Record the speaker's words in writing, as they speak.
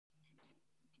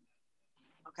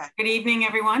Okay. Good evening,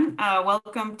 everyone.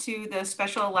 Welcome to the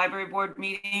special library board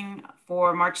meeting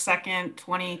for March 2nd,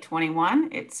 2021.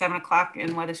 It's 7 o'clock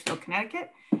in Wethersfield,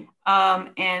 Connecticut.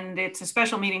 And it's a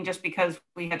special meeting just because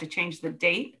we had to change the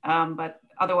date, but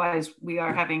otherwise we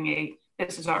are having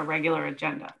this is our regular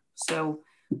agenda. So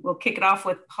we'll kick it off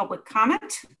with public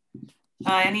comment.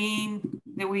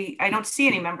 I don't see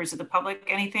any members of the public.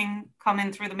 Anything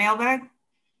coming through the mailbag?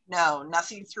 No,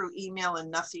 nothing through email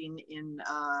and nothing in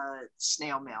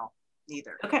snail mail,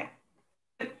 neither. Okay,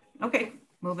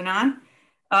 moving on.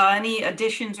 Any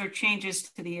additions or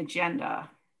changes to the agenda?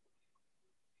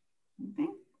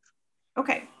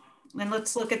 Okay, then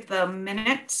let's look at the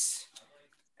minutes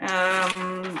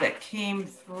that came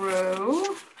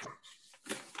through.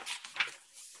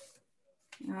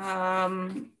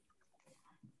 Can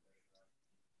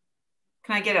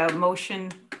I get a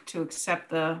motion to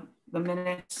accept the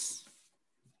minutes?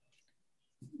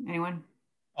 Anyone?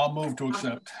 I'll move to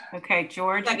accept. Okay,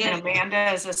 George and Amanda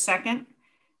as a second.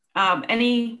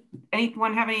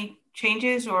 Anyone have any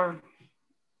changes or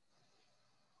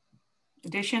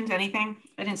additions, anything?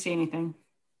 I didn't see anything.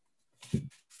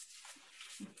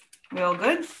 We all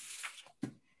good?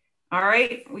 All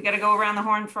right, we got to go around the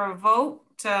horn for a vote.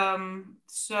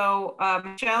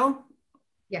 Michelle?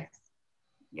 Yes.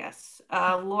 Yes.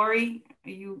 Lori,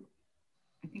 are you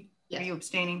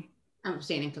abstaining? I'm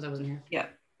abstaining because I wasn't here. Yeah.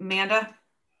 Amanda?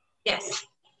 Yes.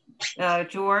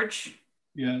 George?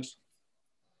 Yes.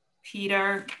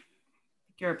 Peter?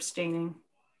 You're abstaining.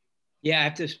 Yeah, I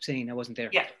have to abstain. I wasn't there.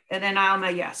 Yeah, and then I'm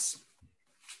a yes.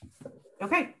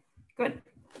 Okay, good.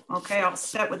 Okay, all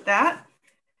set with that.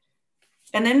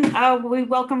 And then we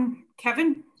welcome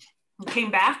Kevin, who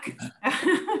came back.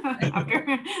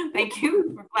 Thank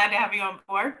you. We're glad to have you on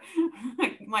board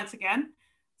once again.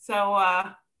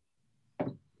 So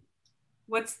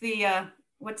what's the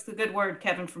good word,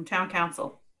 Kevin, from Town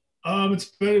Council?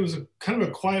 It was kind of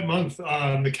a quiet month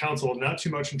on the council, not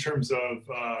too much in terms of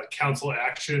council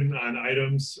action on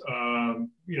items.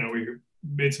 We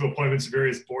made some appointments to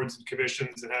various boards and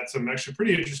commissions and had some actually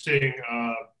pretty interesting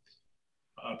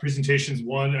presentations.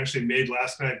 One actually made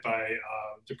last night by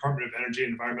Department of Energy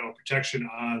and Environmental Protection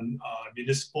on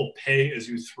municipal pay as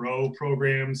you throw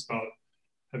programs, about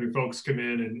having folks come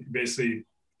in and basically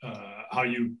how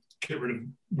you get rid of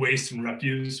waste and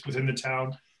refuse within the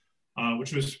town.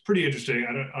 Which was pretty interesting.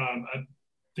 I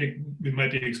think we might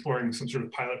be exploring some sort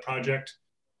of pilot project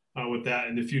with that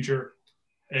in the future.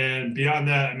 And beyond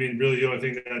that, I mean, really the only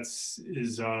thing is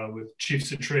with Chief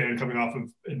Citran coming off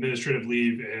of administrative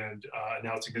leave and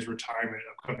announcing his retirement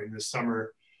upcoming this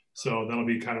summer. So that'll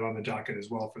be kind of on the docket as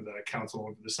well for the council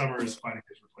over the summer, is finding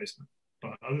his replacement.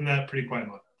 But other than that, pretty quiet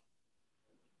month.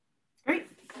 Great.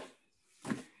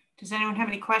 Does anyone have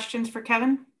any questions for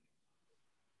Kevin?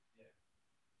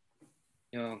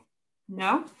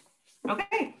 No?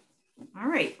 Okay. All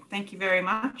right. Thank you very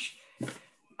much.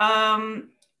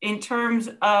 In terms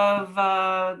of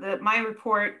my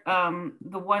report,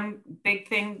 the one big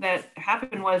thing that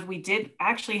happened was we did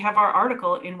actually have our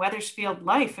article in Wethersfield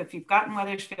Life. If you've gotten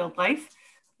Wethersfield Life,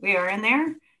 we are in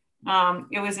there.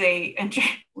 It was the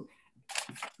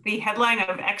headline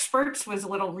of experts was a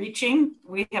little reaching.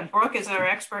 We have Brooke as our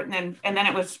expert, and then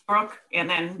it was Brooke and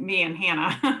then me and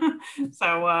Hannah.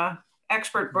 So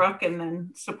expert Brooke and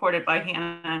then supported by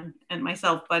Hannah and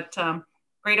myself. But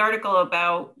great article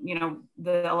about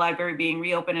the library being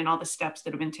reopened and all the steps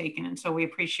that have been taken. And so we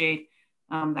appreciate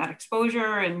that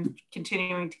exposure and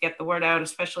continuing to get the word out,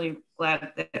 especially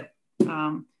glad that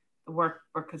the work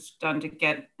Brooke has done to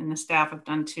get, and the staff have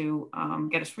done to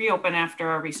get us reopened after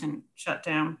our recent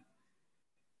shutdown.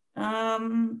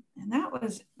 And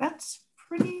that's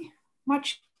pretty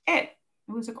much it.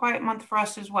 It was a quiet month for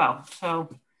us as well.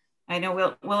 So I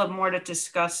know we'll have more to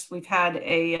discuss. We've had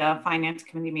a finance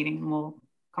committee meeting and we'll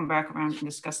come back around and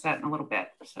discuss that in a little bit.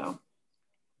 So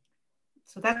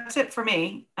that's it for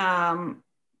me.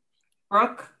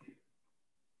 Brooke?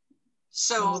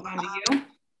 So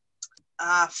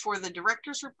for the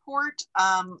director's report,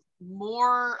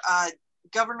 more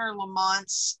Governor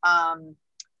Lamont's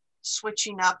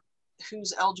switching up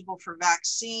who's eligible for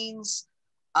vaccines,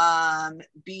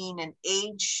 being an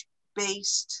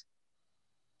age-based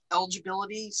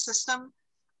eligibility system,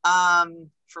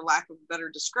 for lack of a better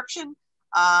description,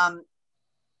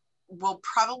 will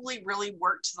probably really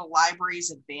work to the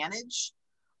library's advantage,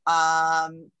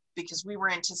 because we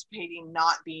were anticipating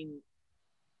not being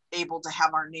able to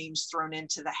have our names thrown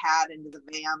into the hat, into the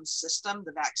VAM system,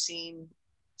 the vaccine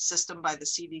system by the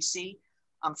CDC,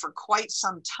 for quite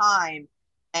some time.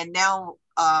 And now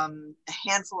a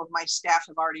handful of my staff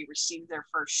have already received their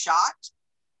first shot.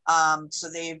 So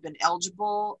they've been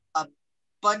eligible.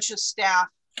 bunch of staff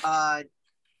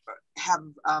have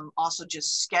also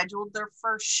just scheduled their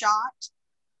first shot.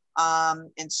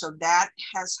 And so that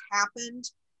has happened.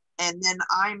 And then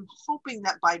I'm hoping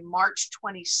that by March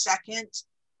 22nd,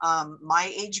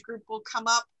 my age group will come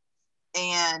up.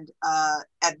 And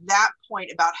at that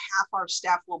point, about half our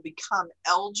staff will become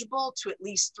eligible to at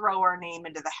least throw our name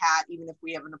into the hat, even if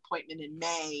we have an appointment in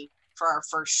May for our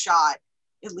first shot.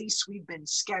 At least we've been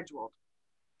scheduled.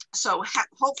 So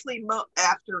hopefully,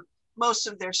 after most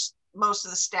of the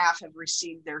staff have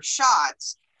received their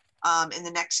shots, in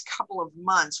the next couple of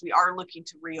months, we are looking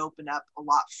to reopen up a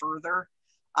lot further,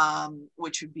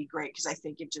 which would be great, because I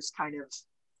think it just kind of,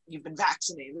 you've been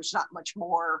vaccinated. There's not much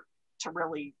more to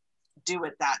really do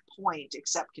at that point,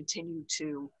 except continue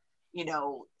to, you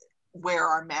know, wear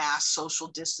our masks, social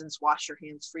distance, wash your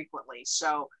hands frequently.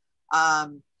 So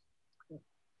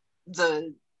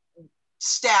the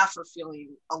staff are feeling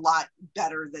a lot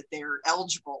better that they're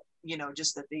eligible, you know,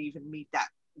 just that they even meet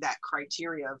that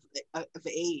criteria of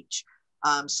age.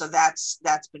 So that's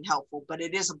been helpful, but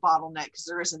it is a bottleneck because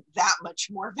there isn't that much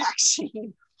more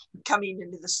vaccine coming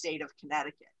into the state of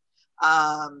Connecticut.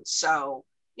 So,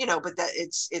 you know, but that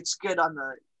it's good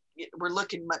we're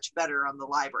looking much better on the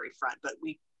library front, but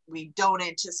we don't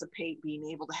anticipate being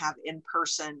able to have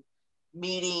in-person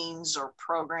meetings or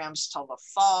programs till the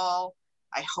fall.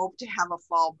 I hope to have a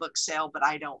fall book sale, but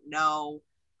I don't know.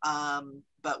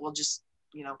 But we'll just,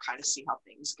 you know, kind of see how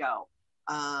things go.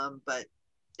 But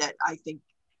that, I think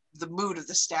the mood of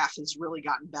the staff has really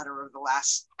gotten better over the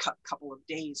last couple of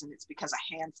days, and it's because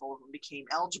a handful of them became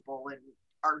eligible and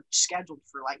are scheduled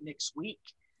for like next week,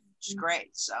 which is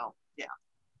great. So yeah.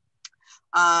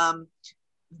 I've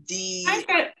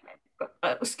got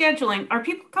scheduling. Are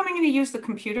people coming in to use the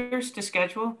computers to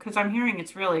schedule? Because I'm hearing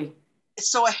it's really.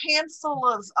 So a handful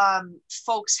of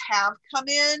folks have come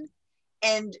in,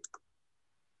 and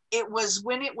it was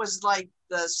when it was like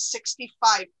the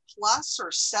 65 plus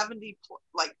or 70,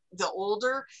 like the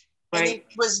older, right. And it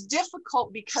was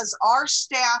difficult because our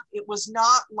staff, it was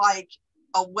not like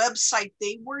a website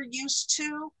they were used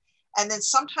to. And then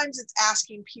sometimes it's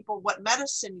asking people what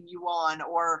medicine are you on,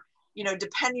 or, you know,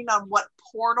 depending on what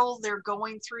portal they're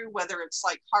going through, whether it's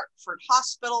like Hartford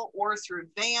Hospital or through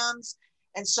VAMS.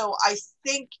 And so I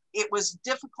think it was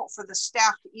difficult for the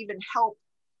staff to even help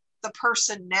the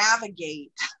person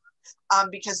navigate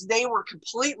because they were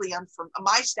completely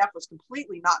my staff was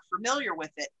completely not familiar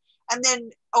with it. And then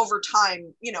over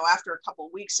time, you know, after a couple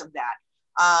of weeks of that.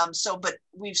 But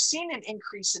we've seen an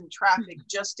increase in traffic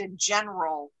just in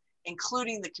general,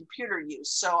 including the computer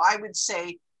use. So I would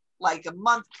say like a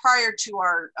month prior to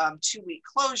our 2-week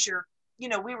closure, you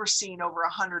know, we were seeing over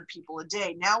 100 people a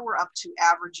day. Now we're up to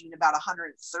averaging about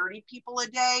 130 people a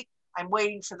day. I'm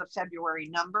waiting for the February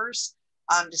numbers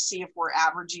to see if we're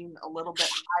averaging a little bit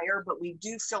higher, but we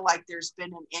do feel like there's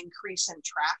been an increase in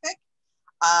traffic.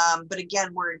 But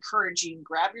again, we're encouraging,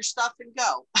 grab your stuff and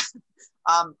go.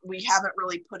 We haven't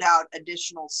really put out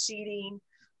additional seating.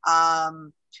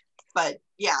 But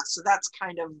yeah, so that's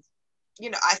kind of, you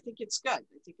know, I think it's good.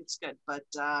 I think it's good, but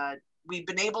we've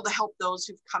been able to help those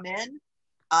who've come in.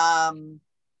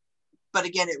 But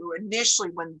again,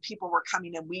 initially when people were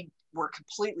coming in, we were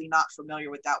completely not familiar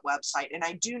with that website. And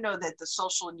I do know that the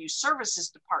Social and Youth Services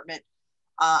Department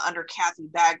under Kathy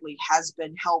Bagley has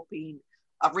been helping,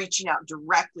 reaching out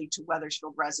directly to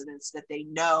Wethersfield residents that they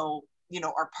know, you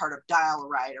know, are part of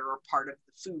Dial-A-Ride or are part of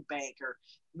the food bank or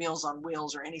Meals on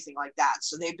Wheels or anything like that.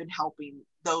 So they've been helping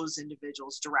those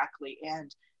individuals directly.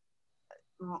 And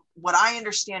what I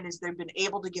understand is they've been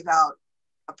able to give out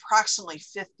approximately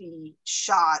 50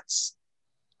 shots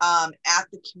at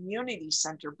the community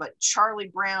center, but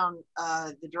Charlie Brown,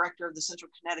 the director of the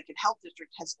Central Connecticut Health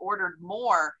District, has ordered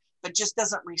more, but just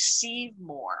doesn't receive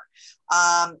more.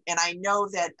 And I know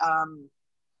that,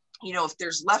 you know, if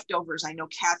there's leftovers, I know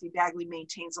Kathy Bagley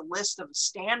maintains a list of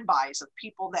standbys of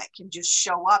people that can just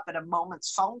show up at a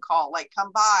moment's phone call, like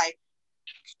come by,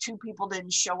 2 people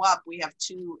didn't show up, we have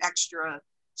 2 extra.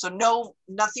 So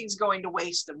nothing's going to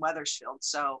waste in Wethersfield.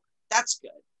 So that's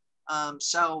good.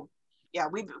 So yeah,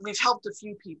 we've helped a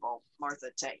few people,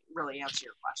 Martha, to really answer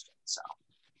your question. So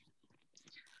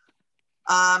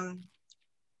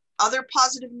other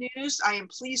positive news, I am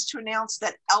pleased to announce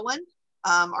that Ellen,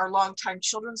 our longtime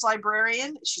children's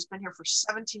librarian, she's been here for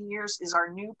 17 years, is our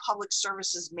new public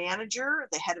services manager,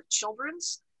 the head of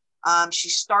children's. She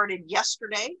started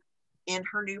yesterday in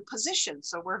her new position.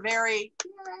 So we're very,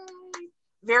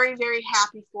 very, very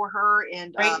happy for her.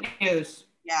 And great news.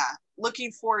 Yeah,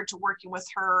 looking forward to working with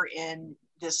her in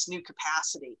this new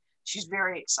capacity. She's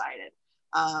very excited.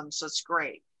 So it's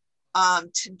great.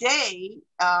 Today,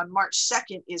 March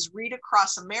 2nd, is Read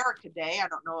Across America Day. I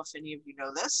don't know if any of you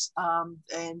know this.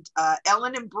 And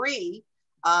Ellen and Bree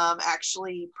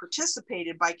actually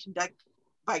participated by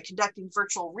conducting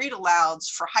virtual read-alouds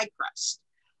for Highcrest.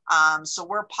 So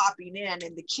we're popping in,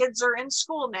 and the kids are in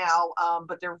school now,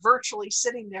 but they're virtually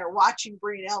sitting there watching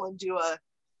Bree and Ellen do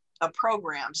a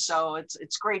program. So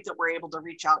it's great that we're able to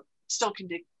reach out, still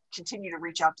continue to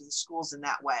reach out to the schools in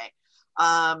that way.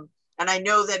 And I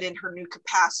know that in her new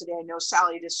capacity, I know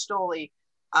Sally Distoli,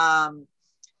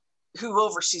 who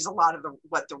oversees a lot of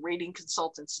what the reading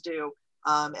consultants do,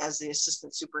 as the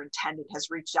assistant superintendent,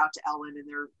 has reached out to Ellen, and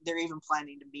they're even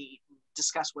planning to meet and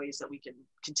discuss ways that we can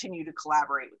continue to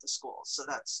collaborate with the schools. So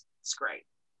that's great.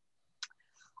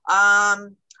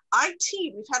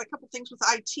 IT, we've had a couple things with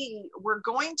IT. We're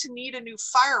going to need a new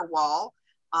firewall.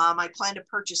 I plan to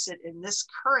purchase it in this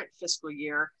current fiscal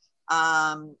year.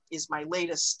 Is my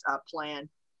latest plan.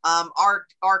 Our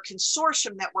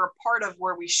consortium that we're a part of,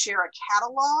 where we share a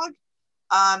catalog,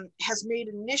 has made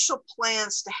initial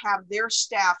plans to have their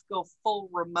staff go full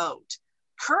remote.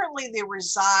 Currently, they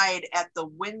reside at the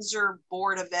Windsor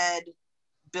Board of Ed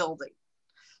building,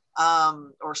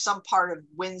 or some part of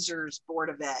Windsor's Board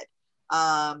of Ed.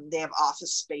 They have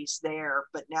office space there,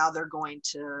 but now they're going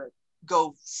to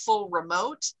go full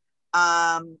remote.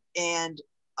 And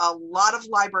a lot of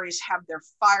libraries have their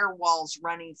firewalls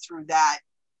running through that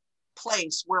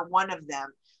place. We're one of them.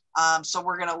 So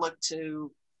we're going to look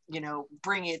to,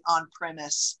 bring it on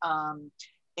premise,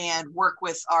 and work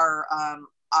with our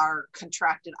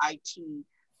contracted IT,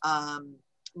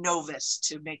 Novus,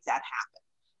 to make that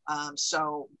happen.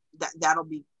 So that'll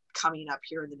be coming up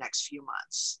here in the next few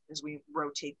months as we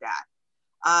rotate that.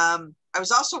 I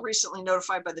was also recently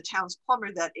notified by the town's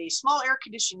plumber that a small air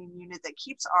conditioning unit that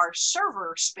keeps our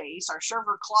server space, our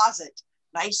server closet,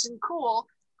 nice and cool,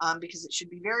 because it should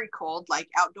be very cold, like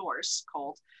outdoors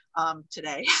cold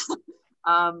today,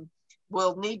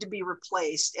 will need to be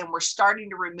replaced. And we're starting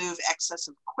to remove excess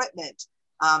equipment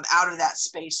out of that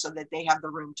space so that they have the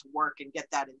room to work and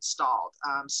get that installed.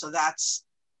 So that's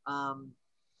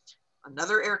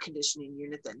another air conditioning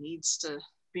unit that needs to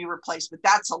be replaced, but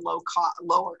that's a lower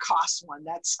cost one.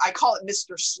 I call it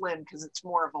Mr. Slim because it's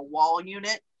more of a wall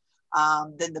unit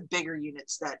than the bigger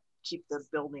units that keep the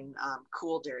building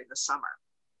cool during the summer.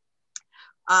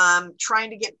 Trying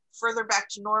to get further back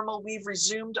to normal. We've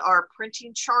resumed our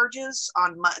printing charges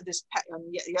on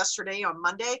yesterday on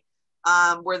Monday,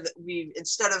 where we,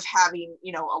 instead of having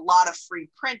a lot of free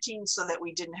printing so that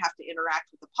we didn't have to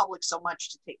interact with the public so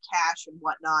much to take cash and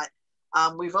whatnot,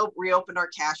 we've reopened our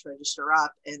cash register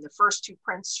up, and the first 2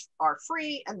 prints are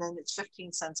free, and then it's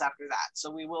 15 cents after that. So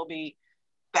we will be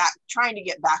trying to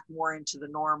get back more into the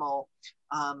normal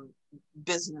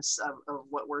business of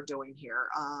what we're doing here.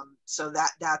 So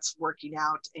that's working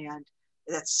out, and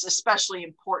that's especially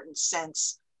important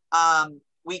since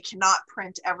we cannot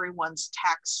print everyone's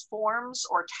tax forms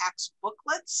or tax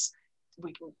booklets.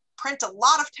 We can print a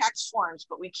lot of tax forms,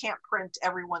 but we can't print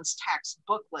everyone's tax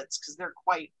booklets because they're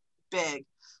quite big.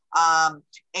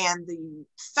 And the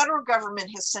federal government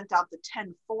has sent out the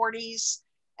 1040s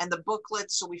and the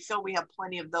booklets, so we feel we have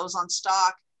plenty of those on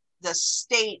stock. The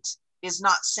state is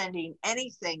not sending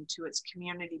anything to its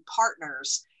community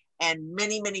partners, and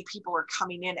many people are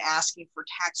coming in asking for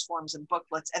tax forms and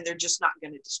booklets, and they're just not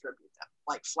going to distribute them,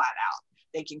 like flat out.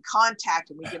 They can contact,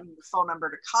 and we give them the phone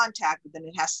number to contact, but then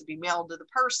it has to be mailed to the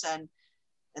person,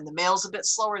 and the mail's a bit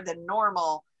slower than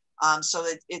normal. So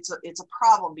it's a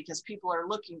problem because people are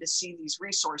looking to see these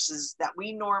resources that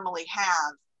we normally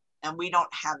have, and we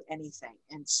don't have anything.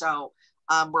 And so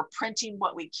we're printing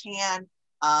what we can,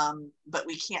 but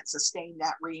we can't sustain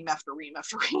that ream after ream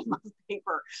after ream of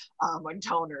paper and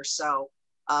toner. So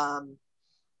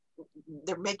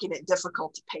they're making it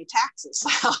difficult to pay taxes,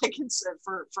 like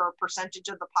for a percentage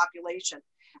of the population.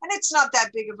 And it's not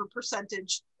that big of a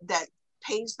percentage that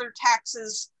pays their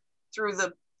taxes through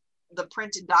the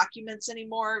printed documents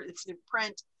anymore, if they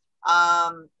print.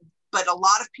 But a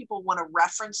lot of people want to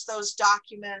reference those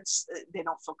documents. They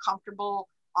don't feel comfortable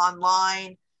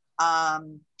online.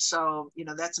 So,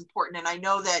 that's important. And I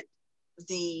know that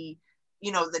the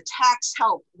tax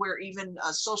help, where even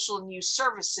social and youth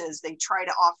services, they try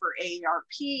to offer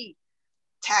AARP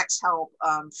tax help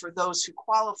for those who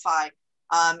qualify.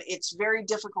 It's very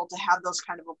difficult to have those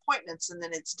kind of appointments. And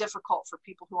then it's difficult for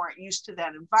people who aren't used to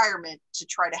that environment to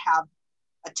try to have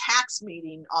a tax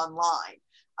meeting online.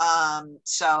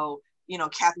 So,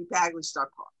 Kathy Bagley's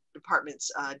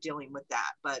department's dealing with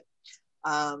that. But,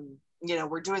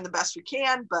 we're doing the best we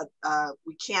can, but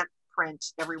we can't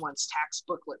print everyone's tax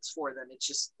booklets for them.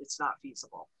 It's not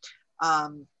feasible.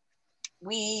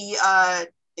 We,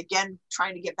 again,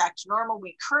 trying to get back to normal.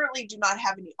 We currently do not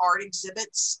have any art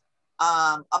exhibits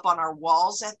up on our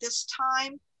walls at this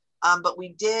time, but we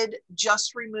did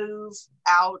just remove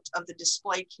out of the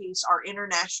display case our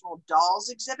International Dolls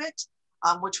exhibit,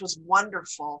 which was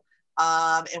wonderful.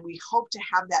 And we hope to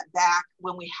have that back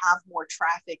when we have more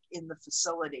traffic in the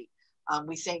facility.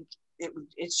 We think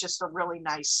it's just a really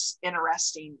nice,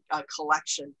 interesting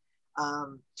collection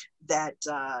that,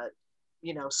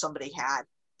 you know, somebody had.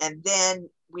 And then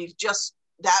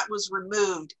that was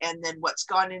removed. And then what's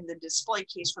gone in the display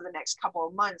case for the next couple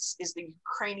of months is the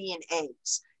Ukrainian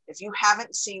eggs. If you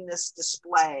haven't seen this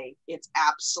display, it's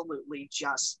absolutely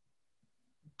just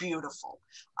beautiful.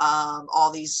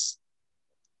 All these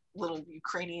little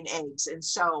Ukrainian eggs. And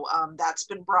so that's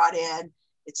been brought in.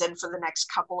 It's in for the next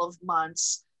couple of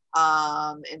months.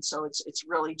 And so it's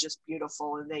really just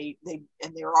beautiful. And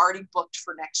they're already booked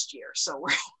for next year. So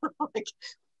we're like,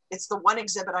 it's the one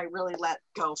exhibit I really let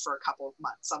go for a couple of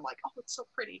months. I'm like, oh, it's so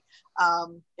pretty.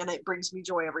 And it brings me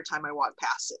joy every time I walk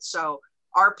past it. So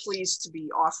are pleased to be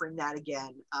offering that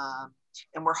again.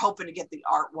 And we're hoping to get the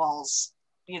art walls,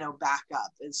 you know, back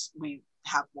up as we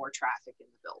have more traffic in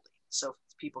the building so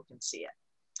people can see it.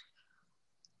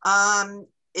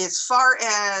 As far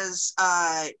as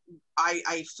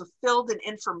I fulfilled an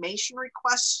information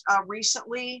request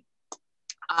recently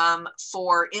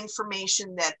for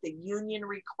information that the union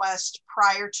request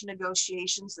prior to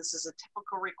negotiations. This is a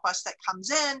typical request that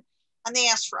comes in, and they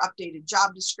ask for updated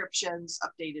job descriptions,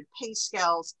 updated pay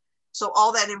scales. So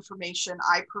all that information,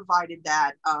 I provided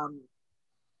that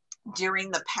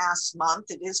during the past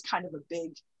month. It is kind of a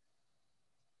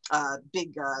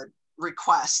big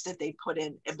request that they put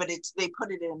in, but they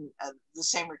put it in the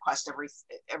same request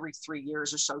every 3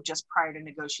 years or so, just prior to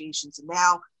negotiations. And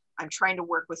now I'm trying to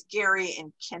work with Gary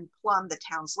and Ken Plum, the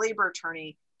town's labor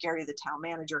attorney, Gary, the town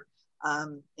manager,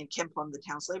 and Ken Plum, the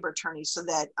town's labor attorney, so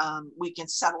that we can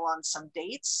settle on some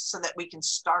dates so that we can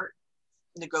start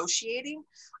negotiating.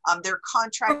 Their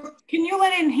contract. Can you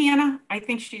let in Hannah? I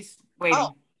think she's waiting.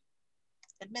 Oh,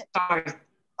 admit. Sorry.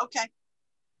 Okay.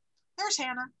 There's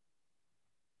Hannah.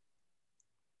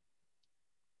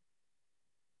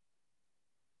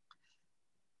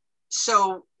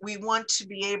 So we want to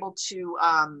be able to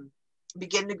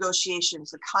begin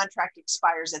negotiations. The contract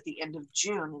expires at the end of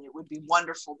June, and it would be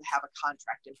wonderful to have a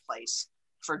contract in place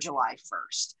for July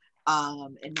 1st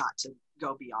and not to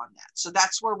go beyond that. So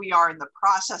that's where we are in the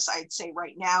process. I'd say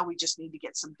right now we just need to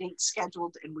get some dates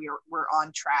scheduled, and we're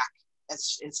on track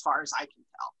as far as I can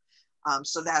tell.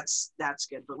 So that's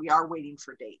good, but we are waiting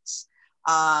for dates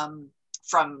from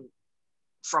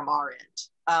our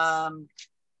end.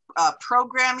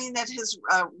 Programming that has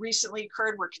recently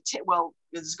occurred,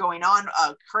 is going on.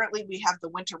 Currently, we have the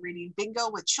winter reading bingo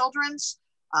with children's,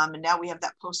 and now we have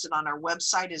that posted on our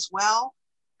website as well.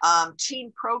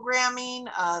 Teen programming,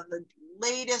 the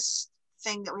latest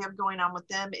thing that we have going on with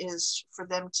them is for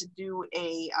them to do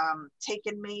a take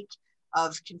and make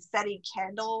of confetti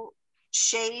candle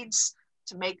shades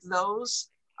to make those.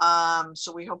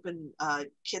 So we're hoping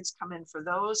kids come in for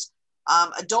those.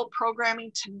 Adult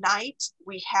programming tonight,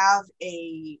 we have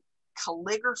a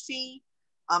calligraphy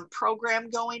program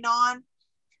going on.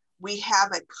 We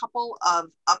have a couple of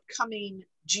upcoming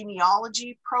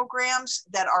genealogy programs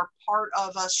that are part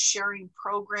of us sharing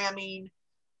programming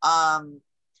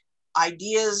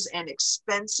ideas and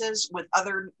expenses with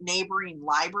other neighboring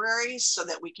libraries so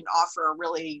that we can offer a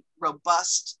really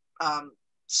robust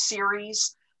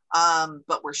series,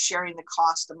 but we're sharing the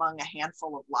cost among a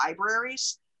handful of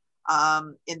libraries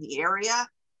in the area.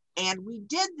 And we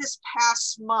did this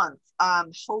past month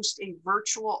host a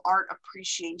virtual art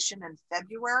appreciation in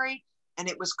February, and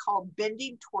it was called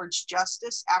Bending Towards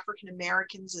Justice, African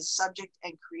Americans as Subject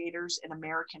and Creators in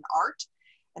American Art.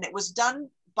 And it was done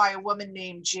by a woman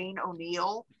named Jane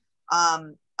O'Neill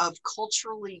of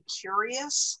Culturally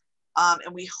Curious.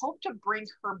 And we hope to bring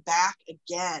her back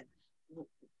again.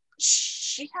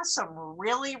 She has some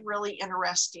really, really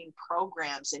interesting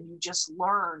programs, and you just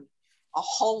learn a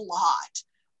whole lot.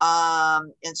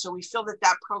 And so we feel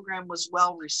that program was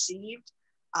well received,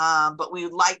 but we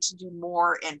would like to do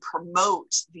more and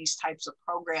promote these types of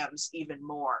programs even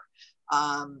more.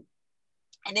 And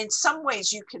in some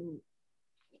ways you can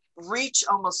reach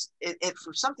almost,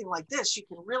 for something like this, you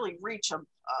can really reach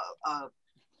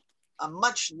a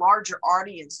much larger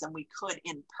audience than we could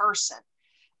in person.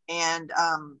 And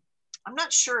I'm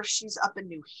not sure if she's up in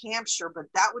New Hampshire, but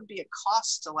that would be a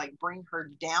cost to like bring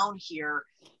her down here,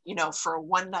 you know, for a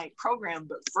one-night program,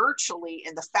 but virtually.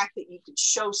 And the fact that you could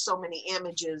show so many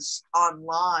images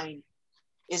online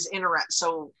is interesting.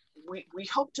 So we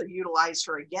hope to utilize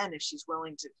her again if she's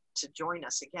willing to join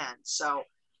us again. So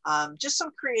just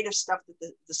some creative stuff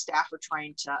that the staff are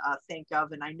trying to think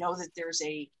of. And I know that there's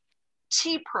a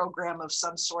tea program of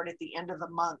some sort at the end of the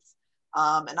month.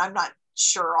 And I'm not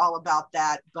sure all about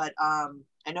that, but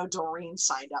I know Doreen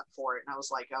signed up for it. And I was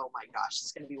like, oh my gosh,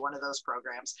 it's going to be one of those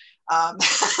programs.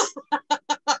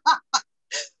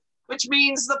 Which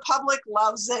means the public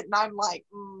loves it. And I'm like,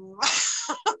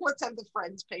 let's have the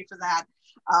friends pay for that.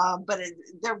 But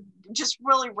they're just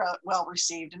really well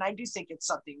received. And I do think it's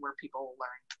something where people will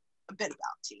learn a bit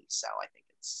about tea. So I think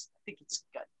it's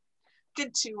good.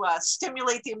 Good to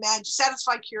stimulate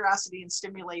satisfy curiosity and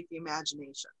stimulate the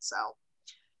imagination. So,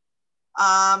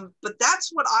 but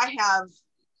that's what I have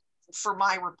for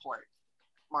my report,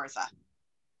 Martha.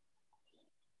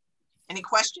 Any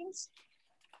questions?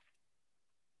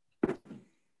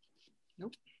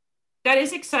 Nope. That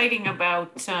is exciting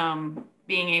about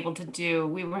being able to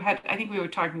do. I think we were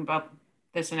talking about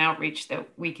this in outreach that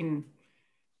we can.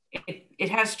 It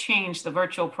has changed. The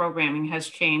virtual programming has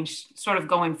changed. Sort of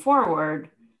going forward,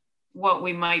 what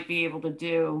we might be able to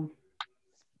do.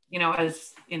 You know,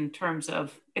 as in terms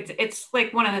of it's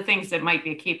like one of the things that might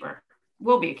be a keeper.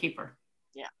 Will be a keeper.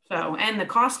 Yeah. So and the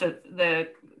cost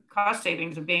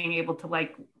savings of being able to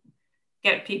like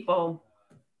get people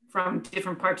from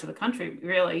different parts of the country,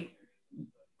 really,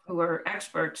 who are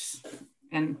experts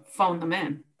and phone them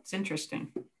in. It's interesting.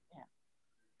 Yeah.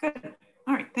 Good.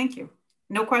 All right. Thank you.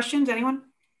 No questions, anyone?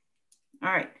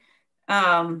 All right.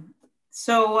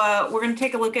 So we're going to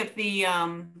take a look at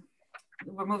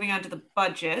we're moving on to the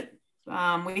budget.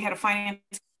 We had a finance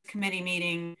committee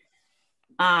meeting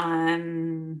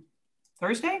on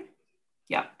Thursday.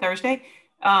 Yeah, Thursday,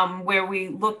 where we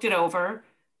looked it over.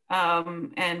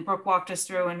 And Brooke walked us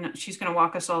through, and she's going to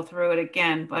walk us all through it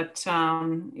again. But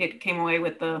it came away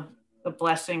with the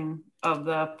blessing of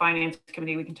the finance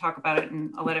committee. We can talk about it,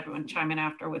 and I'll let everyone chime in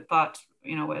after with thoughts,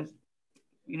 with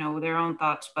their own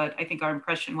thoughts. But I think our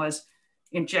impression was,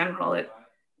 in general,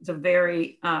 it's a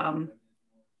very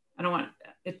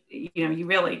you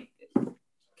really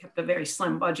kept a very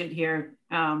slim budget here.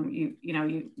 You've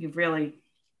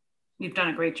done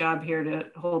a great job here to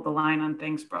hold the line on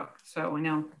things, Brooke. So I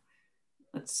know.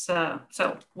 So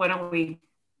why don't we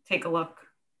take a look?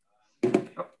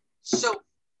 So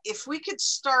if we could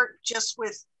start just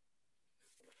with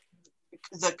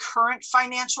the current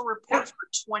financial report for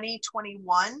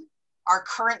 2021, our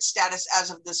current status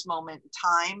as of this moment in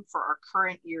time for our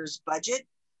current year's budget,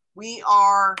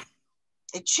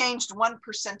 it changed 1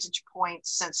 percentage point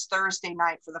since Thursday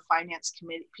night for the finance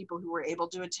committee, people who were able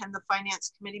to attend the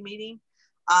finance committee meeting.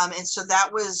 And so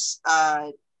that was,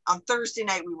 on Thursday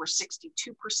night, we were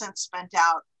 62% spent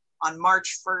out. On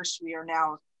March 1st, we are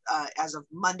now, as of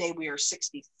Monday, we are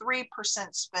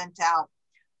 63% spent out.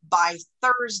 By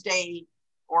Thursday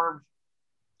or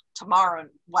tomorrow,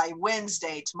 by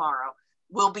Wednesday tomorrow,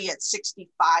 we'll be at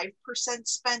 65%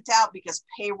 spent out because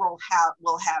payroll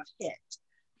will have hit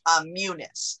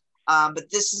Munis. But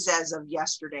this is as of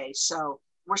yesterday. So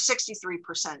we're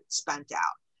 63% spent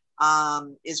out,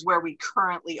 is where we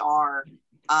currently are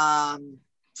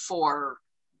for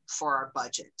our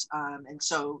budget. And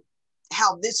so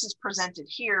how this is presented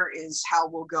here is how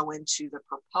we'll go into the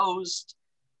proposed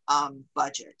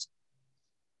budget.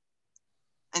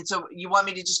 And so you want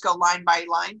me to just go line by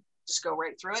line, just go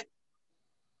right through it?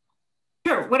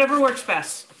 Sure, whatever works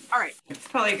best. All right. It's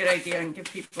probably a good idea and give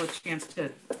people a chance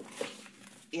to.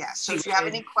 Yeah, so if you have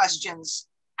any questions,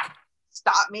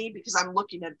 stop me because I'm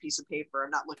looking at a piece of paper. I'm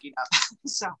not looking up,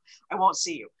 so I won't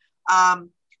see you.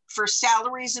 For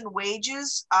salaries and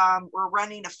wages, we're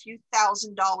running a few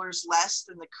 $1,000s less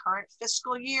than the current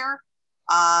fiscal year.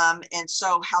 And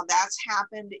so how that's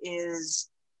happened is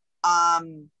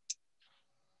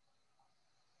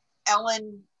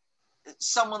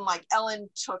someone like Ellen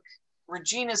took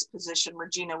Regina's position.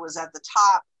 Regina was at the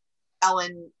top.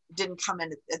 Ellen didn't come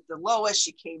in at the lowest.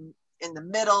 She came in the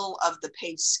middle of the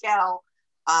pay scale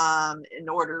in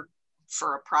order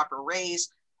for a proper raise.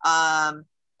 And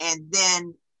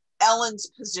then Ellen's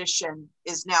position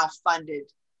is now funded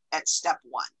at step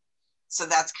 1. So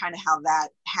that's kind of how that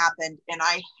happened. And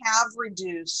I have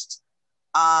reduced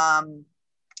by,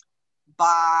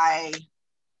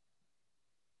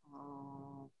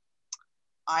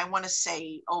 I want to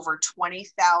say over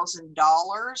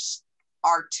 $20,000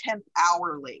 are temp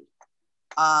hourly.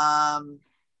 1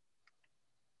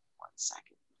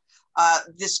 second.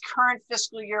 This current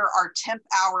fiscal year, our temp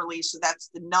hourly, so that's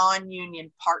the non-union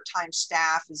part-time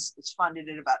staff, is funded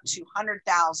at about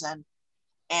 $200,000,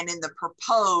 and in the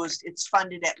proposed, it's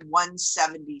funded at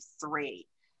 $173,000.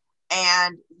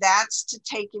 And that's to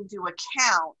take into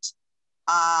account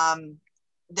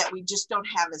that we just don't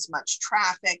have as much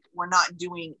traffic. We're not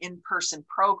doing in-person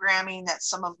programming that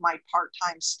some of my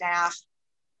part-time staff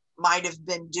might have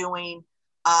been doing.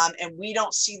 And we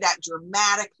don't see that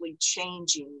dramatically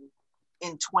changing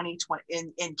in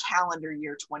 2020, in calendar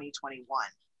year 2021.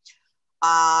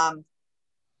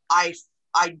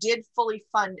 I did fully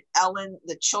fund Ellen,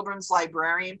 the children's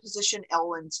librarian position,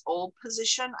 Ellen's old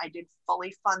position. I did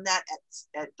fully fund that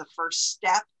at the first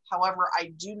step. However,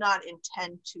 I do not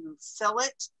intend to fill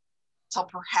it till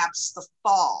perhaps the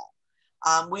fall.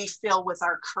 We feel with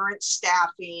our current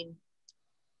staffing,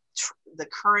 the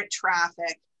current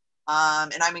traffic,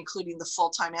 and I'm including the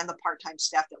full-time and the part-time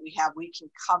staff that we have, we can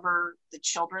cover the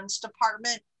children's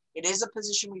department. It is a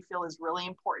position we feel is really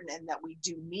important and that we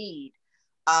do need.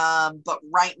 But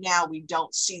right now we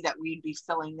don't see that we'd be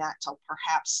filling that till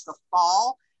perhaps the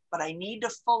fall, but I need to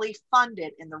fully fund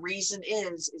it. And the reason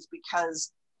is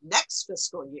because next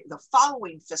fiscal year, the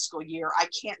following fiscal year, I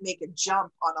can't make a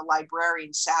jump on a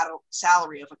librarian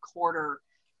salary of a quarter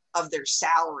of their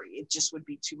salary. It just would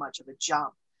be too much of a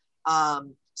jump.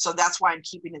 So that's why I'm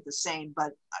keeping it the same,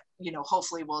 but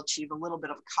hopefully we'll achieve a little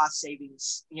bit of a cost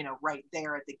savings, right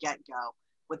there at the get-go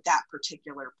with that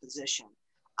particular position.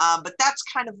 But that's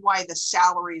kind of why the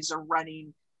salaries are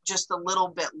running just a little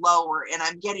bit lower. And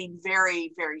I'm getting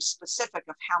very, very specific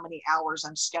of how many hours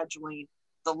I'm scheduling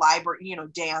the library,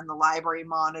 Dan, the library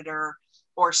monitor,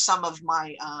 or some of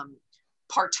my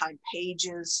part-time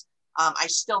pages. I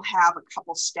still have a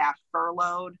couple staff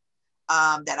furloughed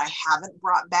that I haven't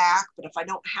brought back, but if I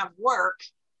don't have work,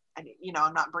 I'm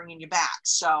not bringing you back.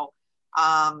 So,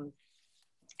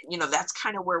 that's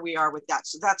kind of where we are with that.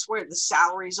 So that's where the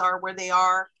salaries are, where they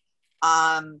are.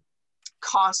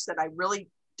 Costs that I really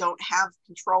don't have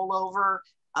control over,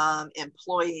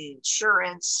 employee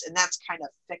insurance, and that's kind of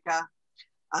FICA.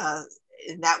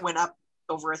 And that went up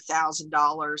over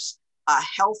 $1,000.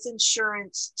 Health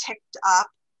insurance ticked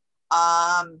up.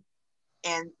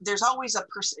 And there's always a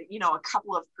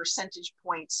couple of percentage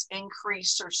points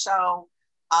increase or so.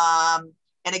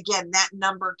 And again, that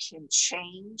number can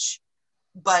change.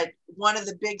 But one of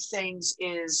the big things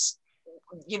is,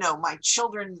 my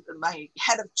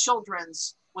head of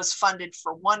children's was funded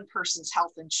for one person's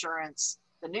health insurance.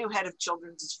 The new head of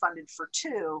children's is funded for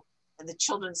two. And the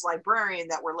children's librarian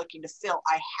that we're looking to fill,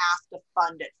 I have to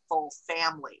fund it full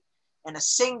family. And a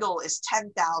single is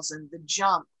 $10,000. The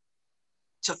jump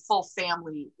to full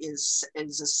family is a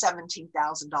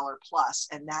 $17,000 plus,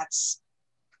 and that's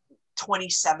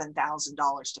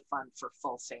 $27,000 to fund for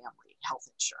full family health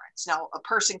insurance. Now, a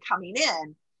person coming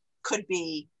in could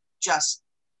be just,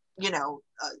 a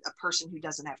person who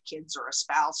doesn't have kids or a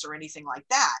spouse or anything like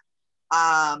that.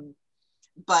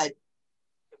 But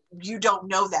you don't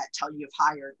know that till you've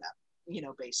hired them,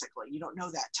 basically. You don't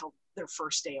know that till their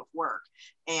first day of work.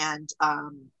 And,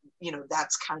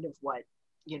 that's kind of what,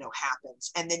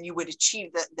 happens. And then you would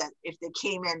achieve that if they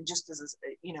came in just as,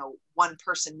 one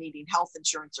person needing health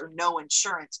insurance or no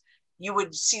insurance, you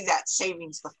would see that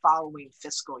savings the following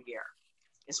fiscal year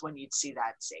is when you'd see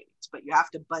that savings. But you have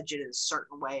to budget it a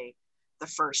certain way the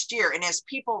first year. And as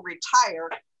people retire,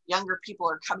 younger people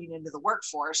are coming into the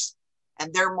workforce,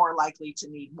 and they're more likely to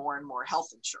need more and more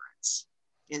health insurance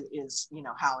is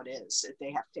how it is if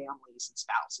they have families and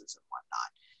spouses and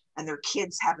whatnot, and their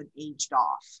kids haven't aged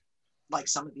off like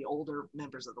some of the older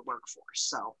members of the workforce.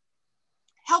 So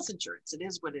health insurance, it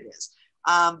is what it is.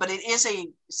 But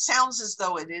sounds as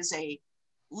though it is a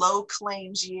low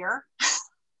claims year.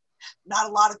 Not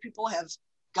a lot of people have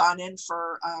gone in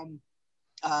for,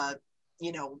 I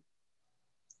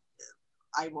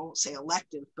won't say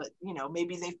elective, but,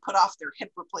 maybe they've put off their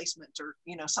hip replacement or,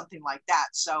 something like that.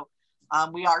 So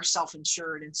we are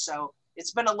self-insured. And so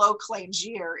it's been a low claims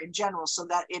year in general, so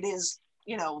that it is,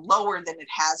 lower than it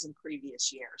has in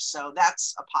previous years. So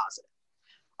that's a positive.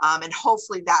 And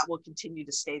hopefully that will continue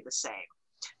to stay the same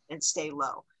and stay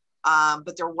low.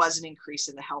 But there was an increase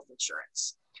in the health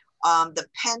insurance. The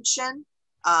pension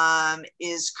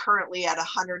is currently at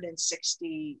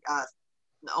 160,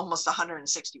 almost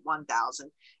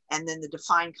 161,000. And then the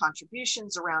defined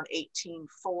contributions around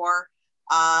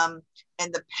 18,400.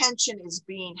 And the pension is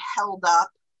being held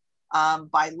up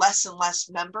by less and less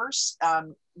members.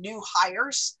 New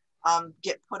hires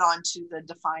get put onto the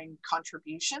defined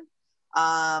contribution.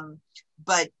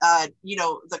 But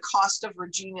the cost of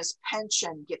Regina's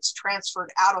pension gets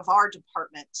transferred out of our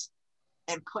department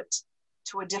and put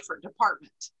to a different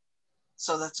department.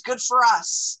 So that's good for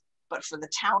us, but for the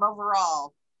town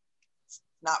overall, it's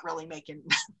not really making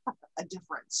a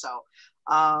difference. So,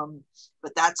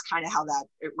 but that's kind of how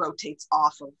it rotates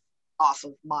off off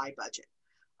of my budget.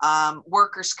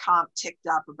 Workers' comp ticked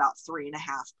up about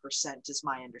 3.5% is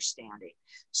my understanding.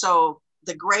 So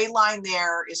the gray line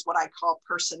there is what I call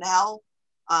personnel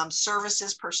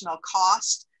services, personnel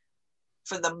cost.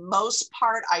 For the most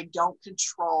part, I don't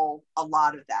control a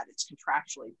lot of that. It's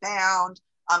contractually bound,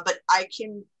 but I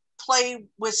can play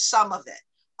with some of it.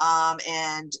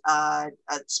 And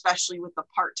especially with the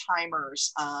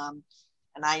part-timers.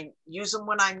 And I use them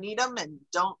when I need them and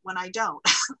don't when I don't,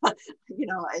 you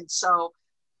know, and so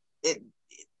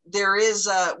there is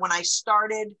when I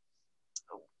started,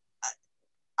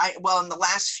 well, in the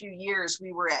last few years,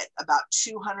 we were at about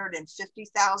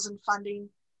 250,000 funding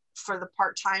for the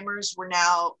part-timers. We're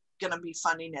now going to be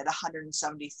funding at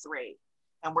 173,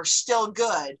 and we're still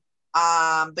good.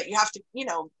 But you have to, you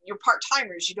know, your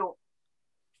part-timers, you don't,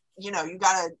 you know, you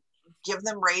got to give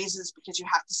them raises because you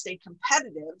have to stay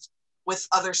competitive with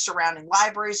other surrounding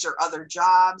libraries or other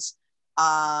jobs.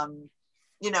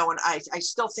 You know, and I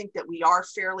still think that we are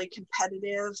fairly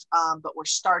competitive, but we're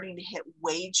starting to hit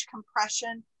wage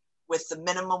compression with the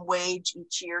minimum wage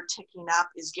each year ticking up,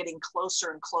 is getting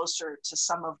closer and closer to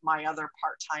some of my other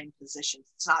part-time positions.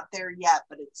 It's not there yet,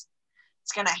 but it's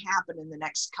going to happen in the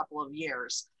next couple of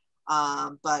years.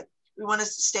 But we want to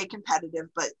stay competitive,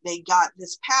 but they got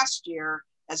this past year,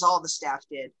 as all the staff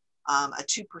did, a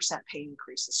 2% pay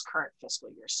increase this current fiscal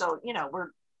year. So, you know,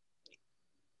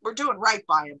 we're doing right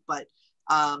by them, but,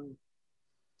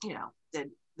 you know,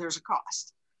 there's a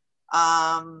cost.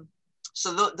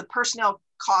 So the personnel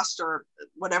costs are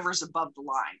whatever's above the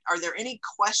line. Are there any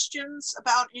questions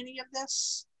about any of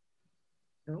this?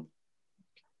 No.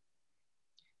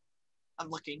 I'm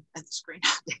looking at the screen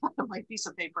on my piece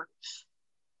of paper.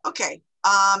 Okay,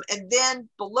 and then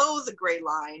below the gray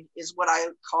line is what I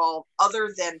call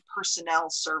other than personnel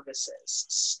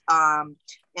services. And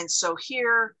so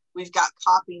here we've got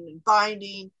copying and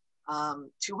binding,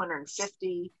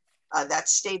 250. That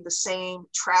stayed the same.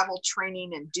 Travel,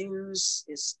 training, and dues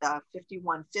is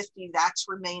 5150. That's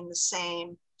remained the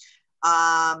same.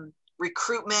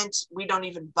 Recruitment, we don't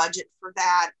even budget for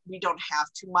that. We don't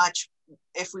have too much.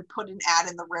 If we put an ad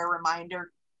in the rare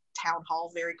reminder, Town Hall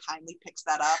very kindly picks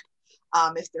that up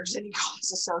if there's any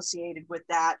costs associated with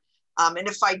that. And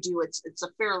if I do, it's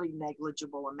a fairly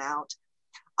negligible amount.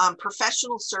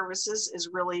 Professional services is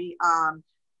really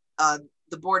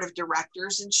the board of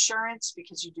directors insurance,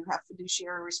 because you do have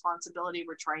fiduciary responsibility.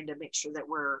 We're trying to make sure that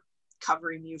we're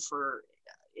covering you for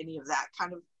any of that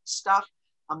kind of stuff.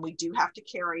 We do have to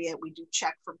carry it. We do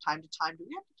check from time to time. Do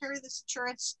we have to carry this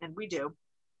insurance? And we do.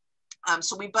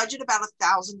 So we budget about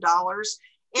 $1,000.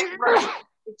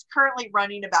 It's currently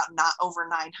running about not over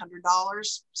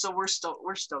 $900. So we're still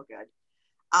good.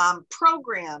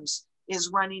 Programs is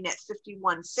running at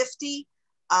 $5,150.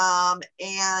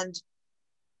 And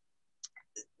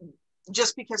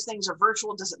just because things are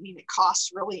virtual doesn't mean it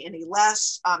costs really any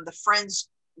less. The Friends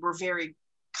were very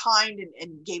kind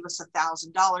and gave us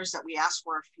 $1,000 that we asked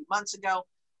for a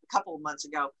couple of months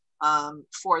ago,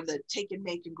 for the take and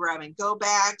make and grab and go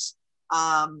bags.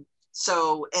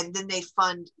 So, and then they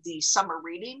fund the summer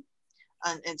reading.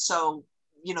 And so,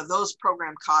 you know, those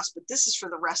program costs, but this is for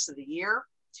the rest of the year.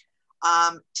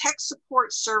 Tech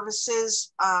support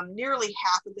services, nearly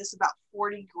half of this, about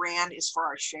 40 grand, is for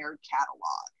our shared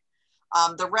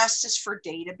catalog. The rest is for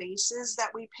databases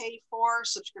that we pay for,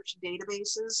 subscription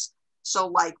databases. So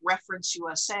like Reference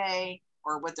USA,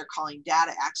 or what they're calling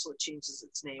Data Axle, it changes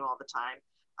its name all the time.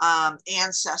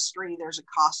 Ancestry, there's a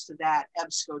cost to that.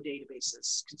 EBSCO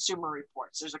databases, Consumer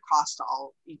Reports, there's a cost to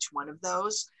each one of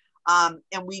those.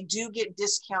 And we do get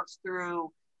discounts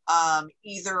through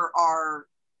either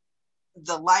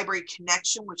the Library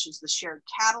Connection, which is the shared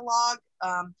catalog,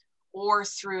 or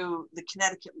through the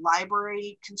Connecticut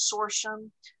Library Consortium.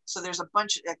 So there's a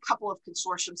couple of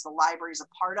consortiums the library is a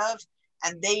part of,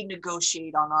 and they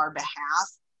negotiate on our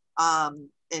behalf.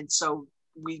 And so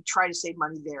we try to save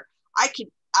money there.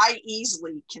 I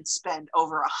easily can spend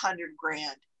over 100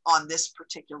 grand on this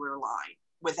particular line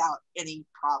without any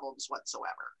problems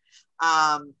whatsoever.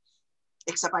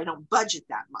 Except I don't budget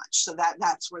that much. So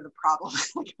that's where the problem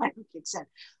kind of kicks in.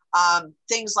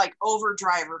 Things like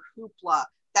Overdrive or Hoopla,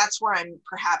 that's where I'm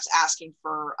perhaps asking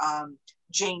for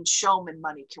Jane Showman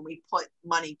money. Can we put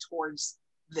money towards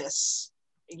this,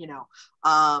 you know?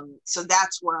 So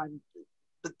that's where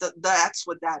that's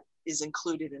what that is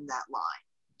included in that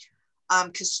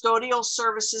line. Custodial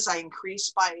services, I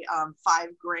increased by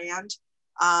 5 grand.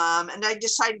 And I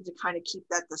decided to kind of keep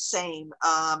that the same.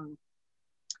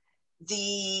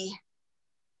 The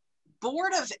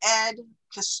Board of Ed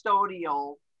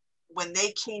custodial, when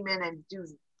they came in and do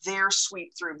their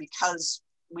sweep through, because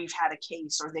we've had a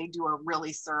case, or they do a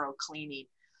really thorough cleaning,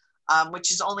 which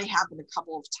has only happened a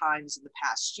couple of times in the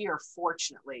past year,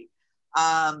 fortunately.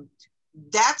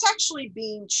 That's actually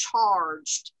being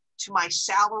charged to my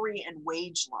salary and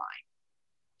wage line,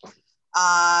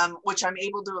 which I'm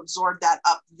able to absorb that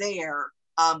up there.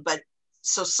 But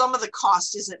so some of the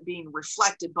cost isn't being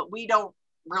reflected, but we don't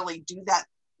really do that.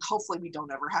 Hopefully we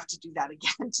don't ever have to do that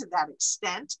again to that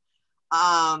extent.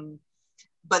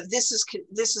 But this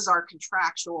is our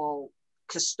contractual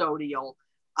custodial.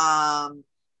 And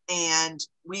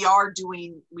we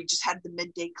just had the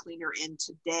midday cleaner in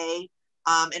today.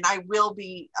 And I will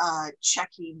be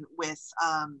checking with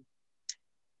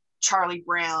Charlie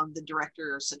Brown, the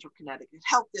director of Central Connecticut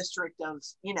Health District, of,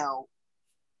 you know,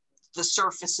 the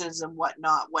surfaces and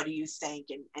whatnot. What do you think?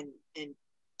 And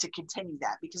to continue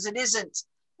that, because it isn't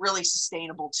really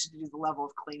sustainable to do the level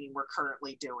of cleaning we're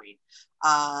currently doing.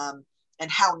 And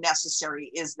how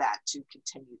necessary is that to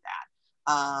continue that?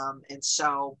 And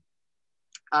so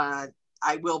I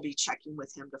will be checking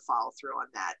with him to follow through on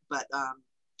that. But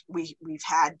we've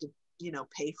had to, you know,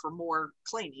 pay for more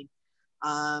cleaning.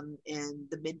 And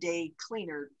the midday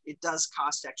cleaner, it does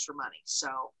cost extra money.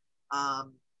 So,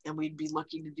 and we'd be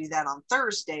looking to do that on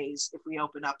Thursdays if we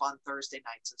open up on Thursday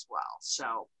nights as well.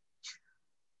 So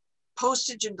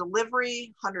postage and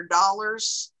delivery,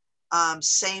 $100,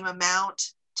 same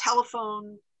amount.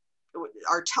 Telephone,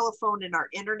 our telephone and our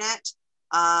internet,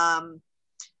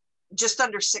 just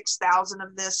under 6,000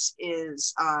 of this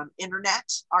is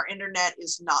internet. Our internet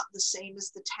is not the same as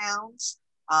the town's,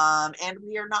 and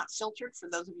we are not filtered. For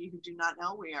those of you who do not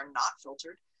know, we are not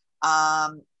filtered.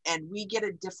 And we get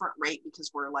a different rate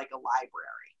because we're like a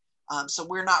library. So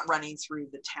we're not running through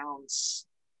the town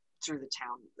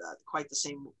quite the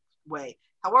same way.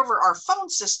 However, our phone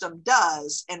system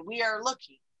does, and we are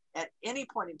looking at any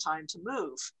point in time to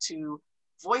move to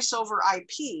voice over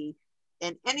IP,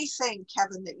 and anything,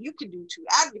 Kevin, that you can do to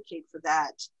advocate for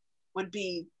that would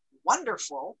be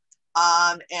wonderful.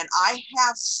 And I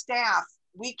have staff,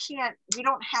 we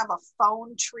don't have a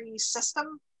phone tree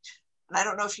system. And I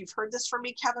don't know if you've heard this from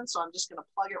me, Kevin, so I'm just going to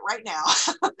plug it right now.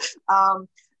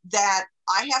 That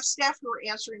I have staff who are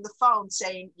answering the phone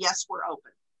saying, yes, we're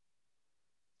open.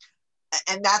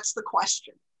 And that's the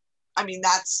question. I mean,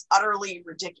 that's utterly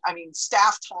ridiculous. I mean,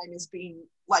 staff time is being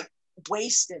like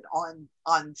wasted on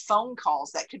phone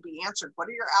calls that could be answered. What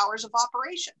are your hours of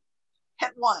operation?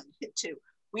 Hit 1, hit 2.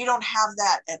 We don't have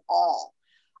that at all.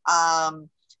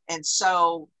 And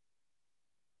so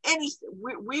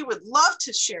we would love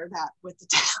to share that with the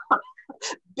town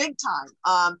big time.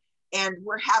 And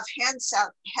we have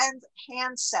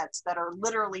handsets that are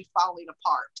literally falling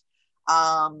apart.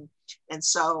 And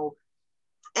so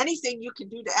anything you can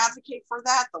do to advocate for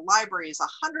that, the library is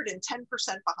 110%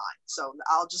 behind. So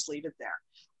I'll just leave it there.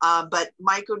 But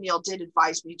Mike O'Neill did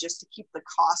advise me just to keep the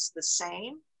cost the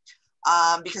same,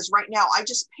 because right now I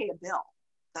just pay a bill.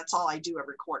 That's all I do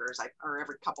every quarter, or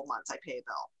every couple months I pay a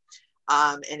bill.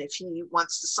 And if he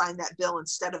wants to sign that bill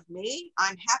instead of me,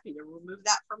 I'm happy to remove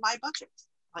that from my budget.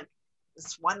 Like,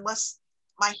 it's one less,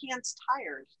 my hand's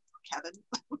tired, Kevin.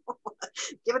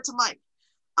 Give it to Mike.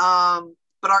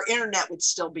 But our internet would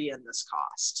still be in this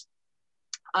cost.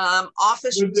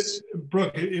 Office.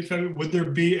 Brooke, would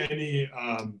there be any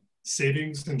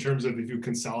savings in terms of if you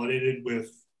consolidated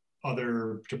with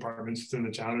other departments within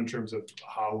the town in terms of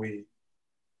how we?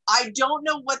 I don't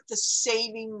know what the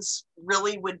savings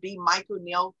really would be. Mike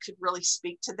O'Neill could really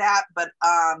speak to that, but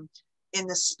in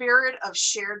the spirit of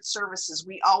shared services,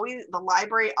 the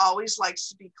library always likes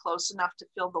to be close enough to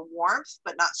feel the warmth,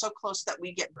 but not so close that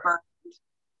we get burned.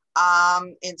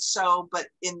 And so, but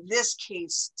in this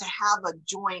case, to have a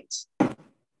joint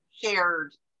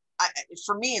shared,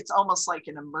 for me, it's almost like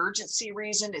an emergency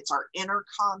reason. It's our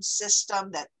intercom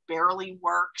system that barely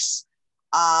works.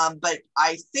 But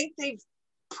I think they've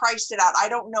priced it out. I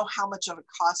don't know how much of a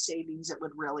cost savings it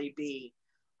would really be.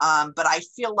 But I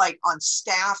feel like on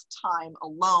staff time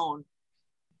alone,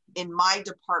 in my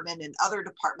department and other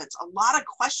departments, a lot of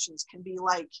questions can be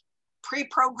like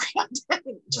pre-programmed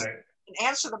and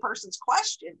answer the person's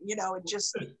question, you know, and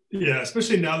just. Yeah,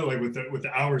 especially now that like with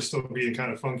the hours still being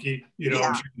kind of funky, you know,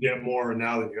 I'm sure you get more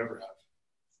now than you ever have.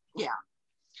 Yeah.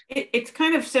 It's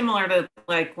kind of similar to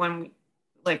like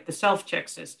like the self-check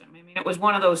system. I mean, it was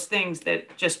one of those things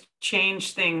that just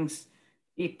changed things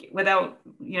without,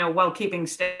 you know, while keeping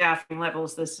staffing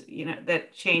levels, that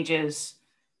changes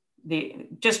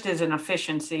just as an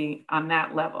efficiency on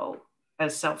that level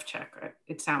as self-check,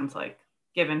 it sounds like,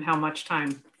 given how much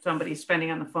time somebody's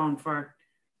spending on the phone for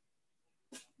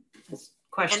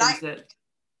questions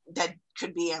that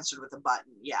could be answered with a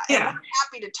button. Yeah. Yeah. And we're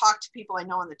happy to talk to people. I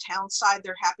know on the town side,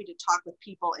 they're happy to talk with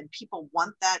people, and people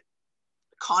want that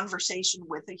conversation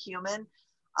with a human.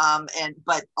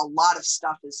 But a lot of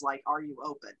stuff is like, are you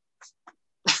open?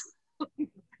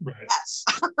 Right. Yes,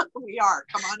 we are.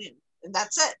 Come on in. And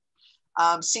that's it.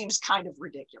 Seems kind of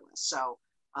ridiculous. So,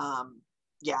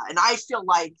 yeah. And I feel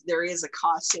like there is a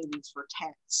cost savings for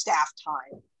staff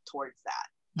time towards that.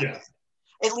 Yeah.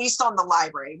 At least on the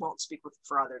library. I won't speak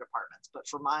for other departments, but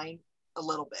for mine, a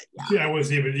little bit. Yeah.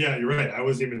 Yeah, you're right. I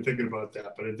wasn't even thinking about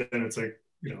that. But then it's like,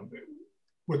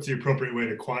 what's the appropriate way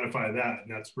to quantify that? And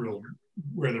that's where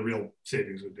the real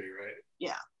savings would be, right?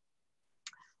 Yeah.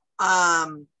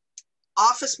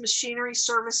 Office machinery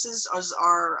services is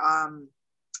our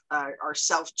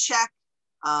self-check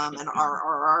and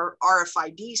our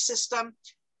RFID system.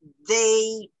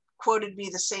 They quoted me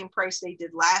the same price they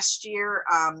did last year.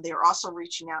 They're also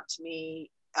reaching out to me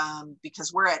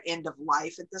because we're at end of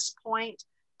life at this point,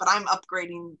 but I'm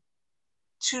upgrading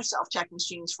 2 self-check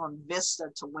machines from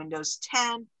Vista to Windows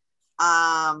 10.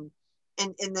 And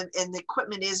the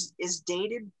equipment is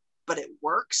dated, but it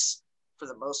works for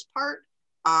the most part.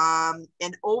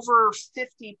 And over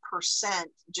 50%,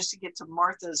 just to get to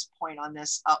Martha's point on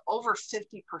this, over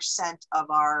 50% of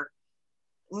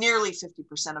nearly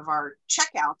 50% of our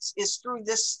checkouts is through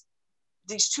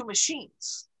these 2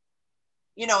 machines.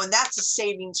 And that's a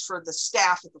savings for the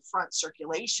staff at the front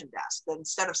circulation desk. That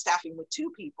instead of staffing with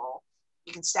 2 people,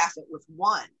 you can staff it with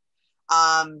 1.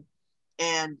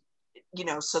 And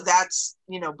so that's,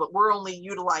 but we're only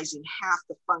utilizing half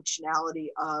the functionality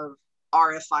of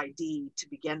RFID to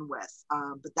begin with,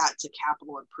 but that's a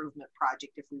capital improvement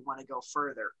project if we want to go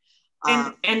further.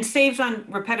 And saves on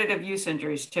repetitive use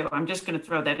injuries too. I'm just going to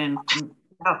throw that in.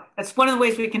 That's one of the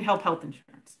ways we can help health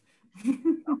insurance.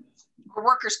 Or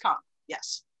workers' comp,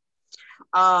 yes.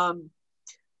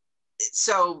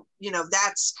 So,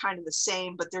 that's kind of the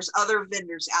same, but there's other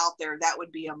vendors out there. That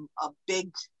would be a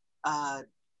big,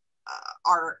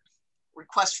 our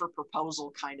request for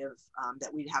proposal kind of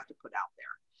that we'd have to put out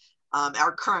there.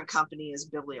 Our current company is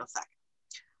Bibliotheca.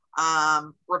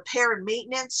 Repair and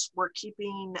maintenance, we're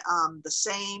keeping the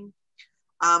same.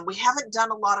 We haven't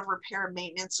done a lot of repair and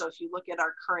maintenance. So if you look at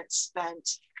our current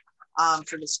spent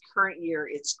for this current year,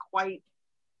 it's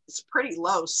pretty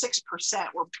low,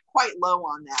 6%. We're quite low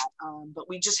on that, but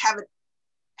we just haven't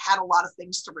had a lot of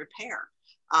things to repair.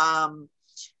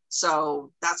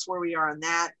 So that's where we are on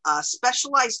that.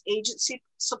 Specialized agency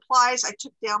supplies, I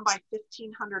took down by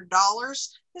 $1,500.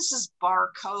 This is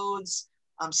barcodes,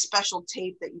 special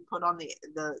tape that you put on the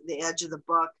edge of the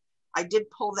book. I did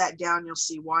pull that down. You'll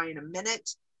see why in a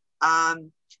minute.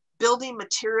 Building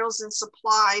materials and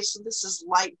supplies. So this is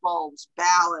light bulbs,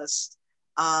 ballast,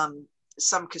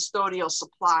 some custodial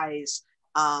supplies,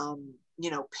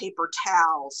 paper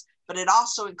towels, but it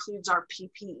also includes our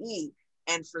PPE.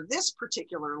 And for this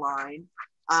particular line,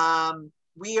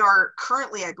 we are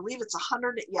currently, I believe it's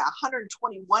 121%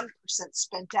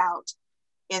 spent out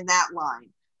in that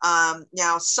line.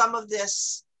 Now, some of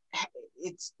this,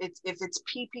 if it's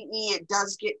PPE, it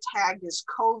does get tagged as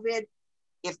COVID.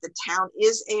 If the town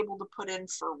is able to put in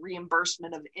for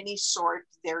reimbursement of any sort,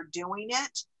 they're doing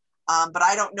it. But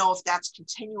I don't know if that's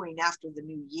continuing after the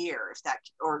new year,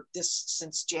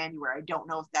 since January. I don't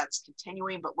know if that's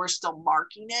continuing, but we're still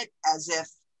marking it as if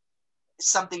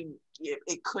something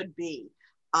it could be.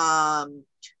 But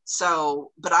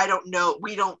I don't know.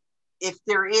 If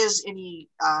there is any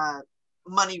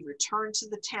money returned to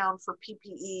the town for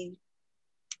PPE,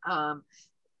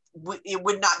 it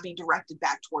would not be directed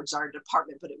back towards our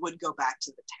department, but it would go back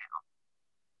to the town.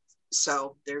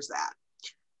 So there's that.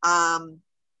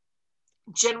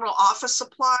 General office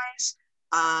supplies,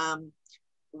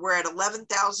 we're at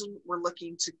 11,000. We're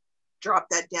looking to drop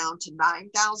that down to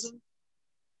 9,000.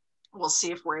 We'll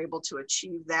see if we're able to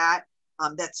achieve that.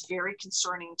 That's very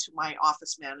concerning to my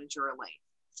office manager, Elaine.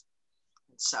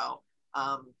 And so,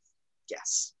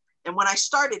 yes. And when I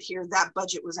started here, that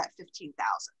budget was at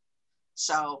 15,000.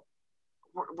 So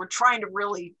we're trying to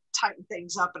really tighten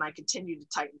things up, and I continue to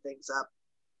tighten things up.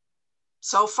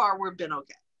 So far, we've been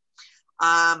okay.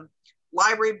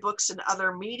 Library books and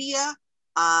other media.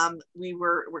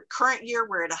 We're current year,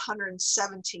 we're at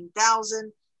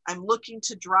 117,000. I'm looking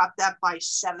to drop that by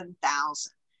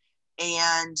 7,000.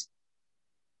 And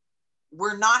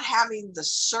we're not having the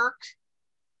circ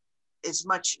as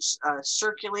much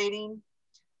circulating,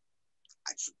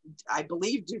 I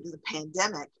believe due to the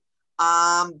pandemic.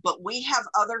 But we have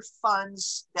other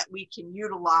funds that we can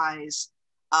utilize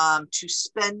to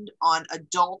spend on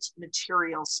adult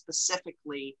material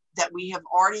specifically that we have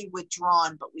already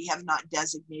withdrawn, but we have not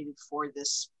designated for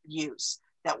this use.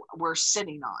 that we're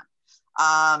sitting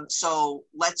on. So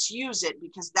let's use it,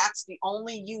 because that's the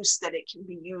only use that it can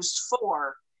be used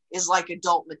for, is like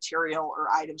adult material or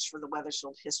items for the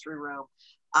Wethersfield History Room.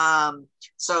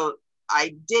 So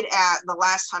I did the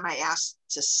last time I asked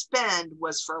to spend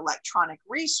was for electronic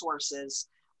resources,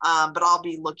 but I'll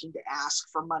be looking to ask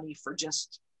for money for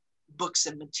just books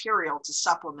and material to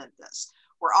supplement this.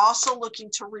 We're also looking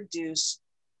to reduce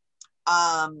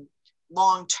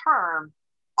long-term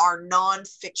our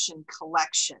nonfiction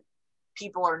collection.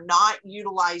 People are not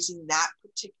utilizing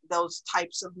those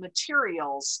types of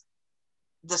materials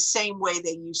the same way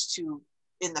they used to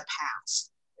in the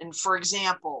past. And for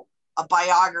example, a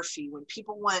biography, when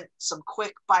people want some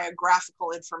quick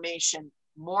biographical information,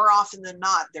 more often than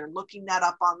not, they're looking that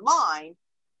up online,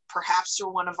 perhaps through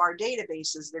one of our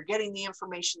databases. They're getting the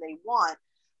information they want,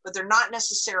 but they're not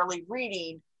necessarily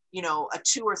reading, you know, a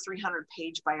 200 or 300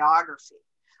 page biography.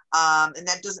 And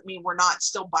that doesn't mean we're not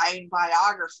still buying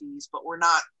biographies, but we're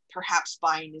not perhaps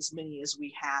buying as many as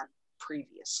we had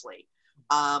previously.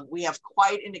 We have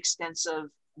quite an extensive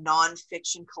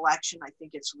nonfiction collection. I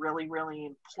think it's really, really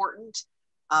important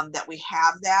that we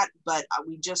have that, but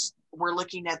we're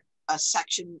looking at a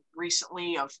section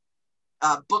recently of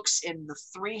books in the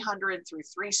 300 through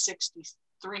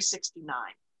 369.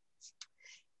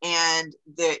 And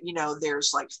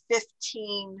there's like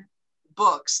 15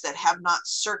 books that have not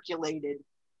circulated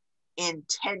in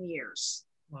 10 years.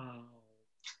 Wow.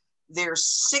 There's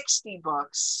 60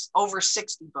 books, over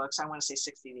 60 books, I want to say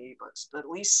 60 to 80 books, but at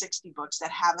least 60 books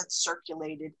that haven't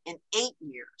circulated in 8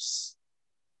 years.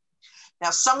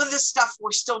 Now, some of this stuff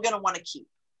we're still going to want to keep,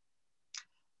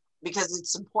 because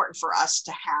it's important for us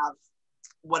to have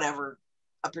whatever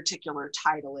a particular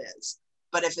title is.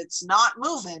 But if it's not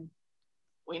moving,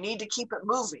 we need to keep it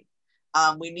moving.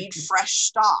 We need fresh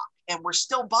stock, and we're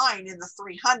still buying in the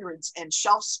 300s, and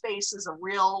shelf space is a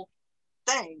real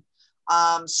thing.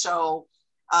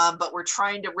 But we're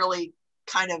trying to really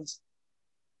kind of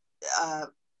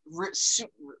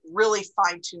really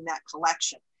fine tune that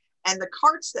collection. And the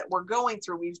carts that we're going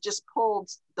through, we've just pulled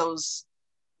the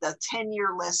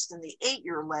 10-year list and the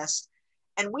 8-year list.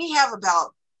 And we have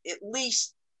about at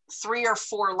least 3 or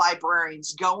 4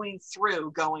 librarians going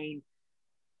through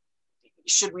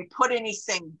should we put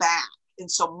anything back? And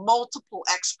so multiple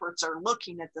experts are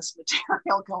looking at this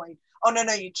material going, oh, no,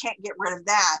 you can't get rid of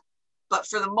that. But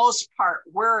for the most part,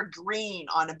 we're agreeing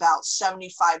on about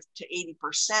 75 to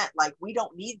 80%. Like, we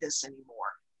don't need this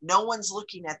anymore. No one's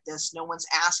looking at this. No one's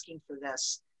asking for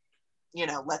this.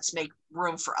 Let's make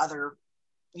room for other,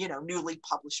 newly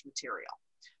published material.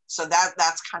 So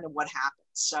that's kind of what happens.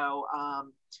 So,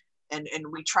 and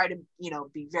we try to,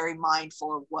 be very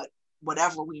mindful of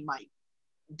whatever we might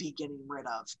be getting rid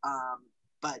of,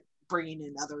 but bringing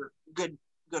in other good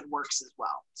works as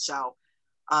well. So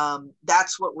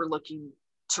that's what we're looking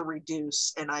to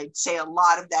reduce. And I'd say a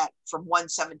lot of that from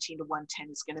 117 to 110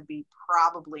 is going to be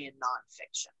probably in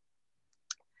nonfiction.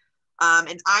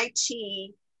 In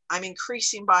IT, I'm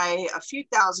increasing by a few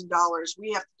 $1,000s.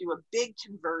 We have to do a big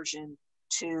conversion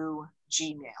to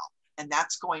Gmail, and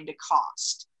that's going to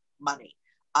cost money.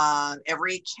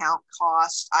 Every account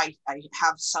costs. I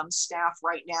have some staff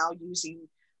right now using,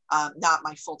 not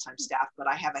my full-time staff, but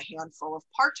I have a handful of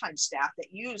part-time staff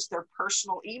that use their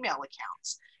personal email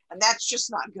accounts. And that's just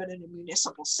not good in a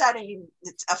municipal setting.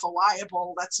 It's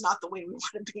FOIable. That's not the way we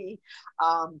want to be.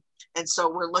 And so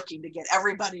we're looking to get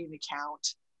everybody an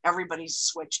account. Everybody's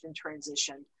switched and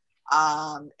transitioned.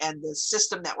 And the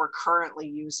system that we're currently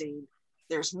using,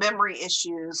 there's memory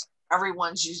issues.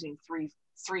 Everyone's using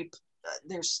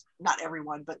there's not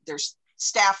everyone, but there's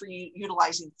staff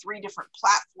utilizing 3 different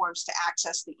platforms to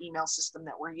access the email system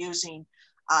that we're using.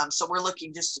 So we're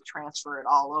looking just to transfer it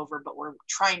all over, but we're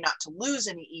trying not to lose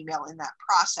any email in that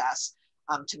process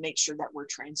to make sure that we're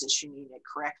transitioning it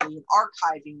correctly and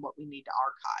archiving what we need to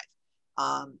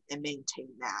archive and maintain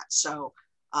that. So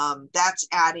that's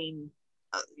adding,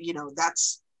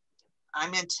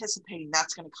 I'm anticipating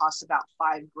that's going to cost about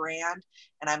 $5,000,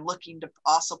 and I'm looking to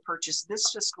also purchase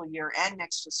this fiscal year and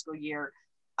next fiscal year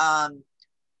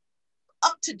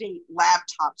up-to-date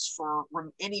laptops for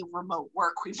any remote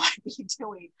work we might be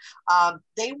doing.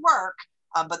 They work,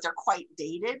 but they're quite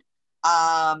dated,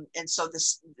 and so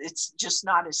it's just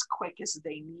not as quick as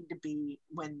they need to be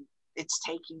when it's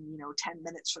taking 10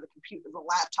 minutes for the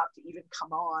laptop to even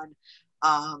come on,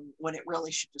 when it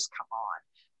really should just come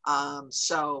on.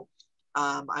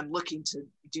 I'm looking to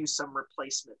do some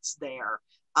replacements there.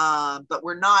 But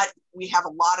we have a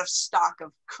lot of stock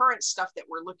of current stuff that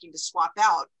we're looking to swap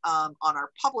out on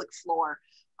our public floor.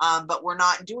 But we're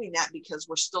not doing that because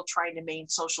we're still trying to maintain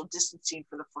social distancing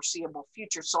for the foreseeable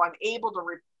future. So I'm able to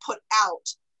put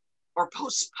out or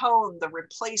postpone the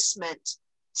replacement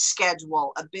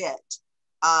schedule a bit,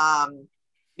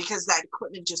 because that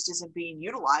equipment just isn't being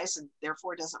utilized, and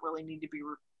therefore it doesn't really need to be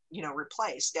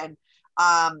replaced. And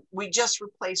we just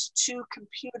replaced 2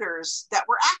 computers that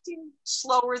were acting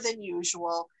slower than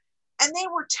usual, and they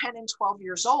were 10 and 12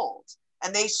 years old,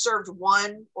 and they served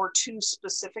 1 or 2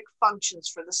 specific functions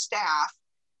for the staff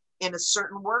in a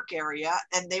certain work area,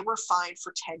 and they were fine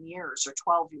for 10 years or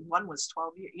 12. One was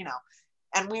 12 years,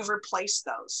 and we've replaced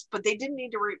those, but they didn't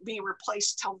need to be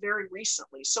replaced till very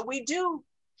recently. So we do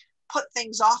put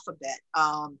things off a bit,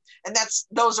 and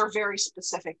those are very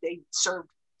specific. They serve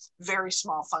very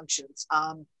small functions,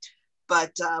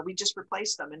 but we just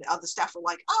replaced them, and other staff were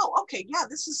like, "Oh, okay, yeah,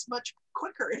 this is much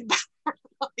quicker and better."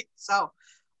 So,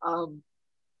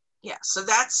 yeah, so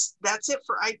that's it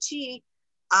for IT.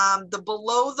 The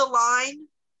below the line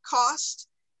cost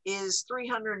is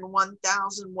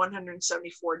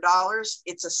 $301,174.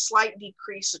 It's a slight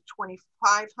decrease of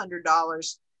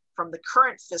 $2,500 from the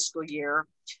current fiscal year.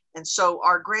 And so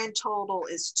our grand total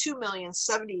is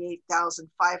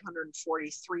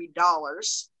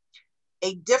 $2,078,543,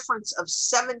 a difference of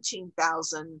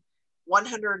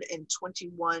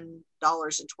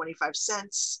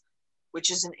 $17,121.25,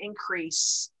 which is an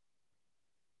increase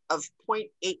of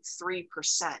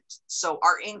 0.83%. So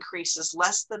our increase is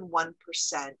less than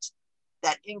 1%.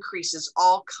 That increase is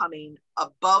all coming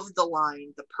above the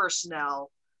line, the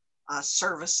personnel,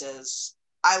 services.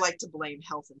 I like to blame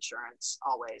health insurance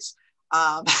always.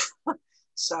 And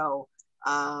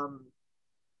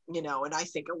I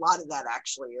think a lot of that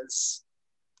actually is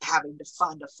having to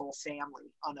fund a full family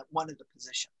on one of the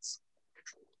positions.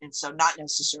 And so not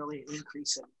necessarily an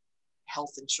increase in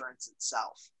health insurance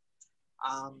itself.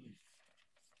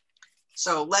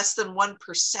 So less than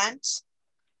 1%.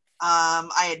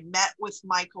 I had met with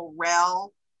Michael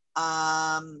Rell,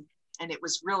 and it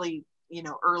was really,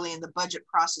 early in the budget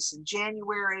process in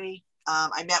January.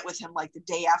 I met with him like the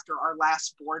day after our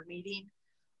last board meeting,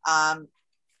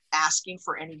 asking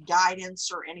for any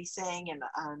guidance or anything. And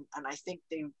I think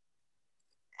they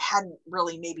hadn't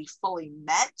really maybe fully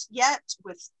met yet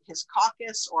with his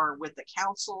caucus or with the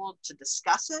council to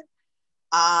discuss it.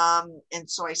 And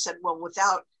so I said, well,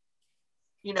 without,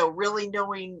 really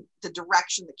knowing the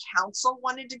direction the council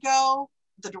wanted to go,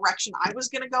 the direction I was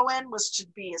going to go in was to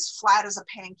be as flat as a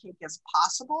pancake as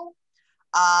possible,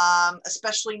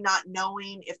 especially not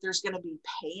knowing if there's going to be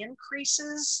pay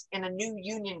increases in a new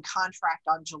union contract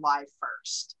on July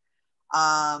 1st.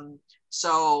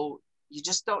 So you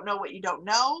just don't know what you don't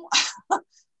know.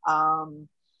 And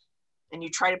you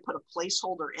try to put a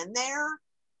placeholder in there.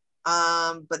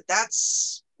 But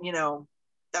that's,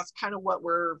 that's kind of what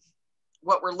we're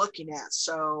looking at.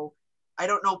 So I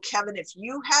don't know, Kevin, if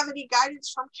you have any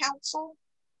guidance from council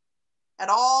at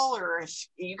all, or if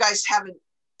you guys haven't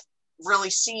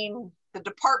really seen, the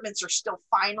departments are still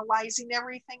finalizing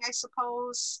everything, I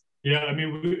suppose. Yeah, I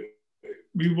mean,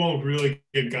 we won't really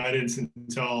get guidance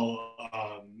until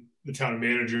the town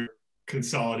manager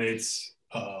consolidates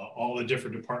all the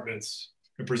different departments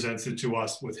and presents it to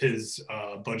us with his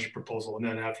budget proposal. And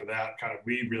then after that, kind of,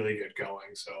 we really get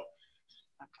going. So,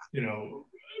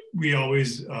 we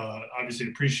always obviously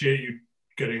appreciate you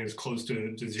getting as close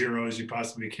to zero as you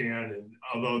possibly can. And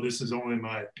although this is only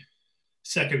my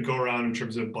second go around in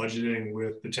terms of budgeting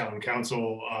with the town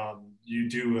council, you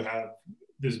do have,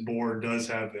 this board does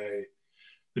have the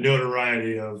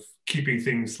notoriety of keeping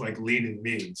things like lean and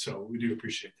mean. So we do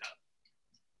appreciate that.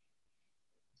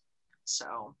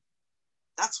 So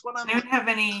that's what I'm. Does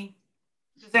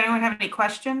anyone have any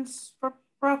questions for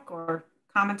Brooke or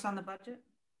comments on the budget?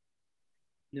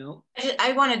 No.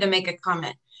 I wanted to make a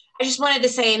comment. I just wanted to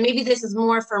say, maybe this is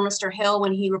more for Mr. Hill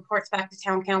when he reports back to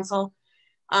town council.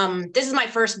 This is my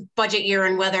first budget year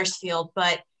in Wethersfield,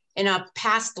 but in a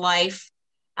past life,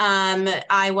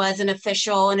 I was an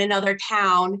official in another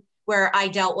town where I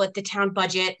dealt with the town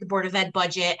budget, the Board of Ed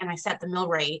budget, and I set the mill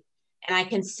rate. And I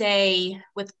can say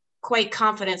with quite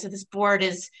confidence that this board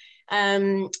is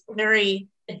very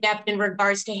adept in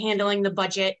regards to handling the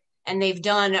budget. And they've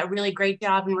done a really great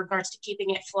job in regards to keeping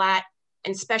it flat,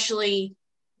 and especially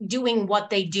doing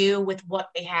what they do with what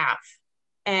they have.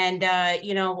 And,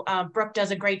 Brooke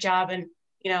does a great job, and,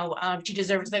 she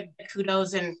deserves the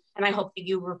kudos, and I hope that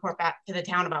you report back to the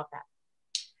town about that.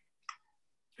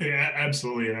 Yeah,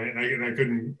 absolutely. And I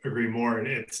couldn't agree more. And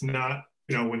it's not,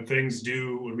 when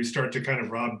we start to kind of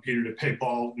rob Peter to pay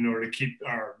Paul in order to keep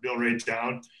our bill rate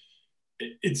down,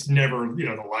 it's never,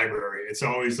 the library. It's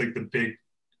always like the big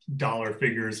dollar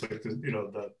figures like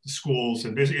the schools,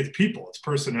 and basically it's people, it's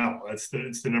personnel. It's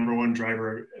the number one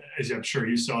driver, as I'm sure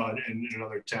you saw in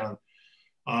another town.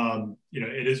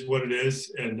 It is what it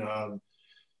is, and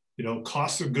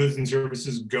costs of goods and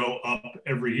services go up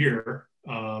every year.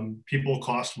 People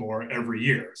cost more every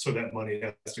year, so that money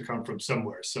has to come from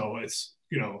somewhere. So it's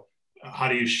how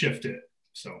do you shift it?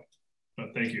 So,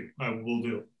 thank you. I will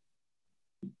do.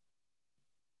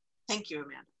 Thank you,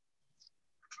 Amanda.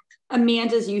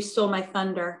 Amanda's, you stole my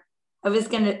thunder. I was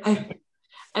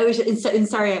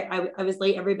sorry, I was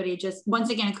late, everybody. Just once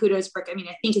again, kudos, Brooke. I mean,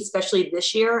 I think especially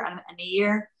this year and a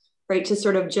year, right, to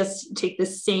sort of just take the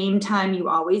same time you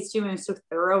always do and so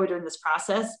thorough during this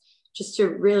process, just to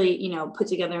really, put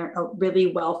together a really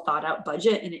well thought out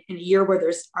budget in a year where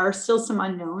are still some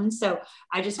unknowns. So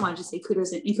I just wanted to say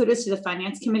kudos, and kudos to the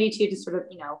finance committee too, to sort of,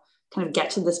 kind of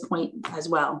get to this point as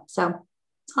well. So,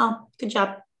 good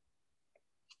job.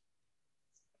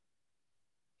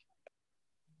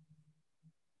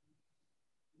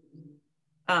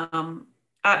 I'll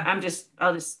just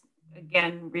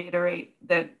again reiterate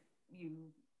that you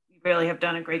really have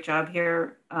done a great job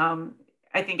here.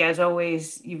 I think, as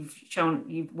always, you've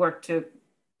worked to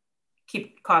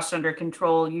keep costs under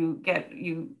control. You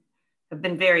have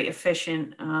been very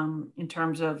efficient in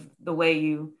terms of the way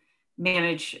you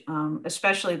manage,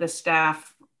 especially the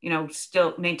staff.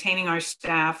 Still maintaining our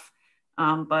staff,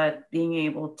 but being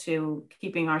able to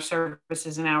keeping our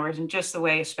services and hours, and just the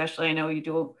way, especially I know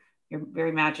you're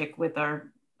very magic with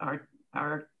our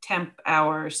temp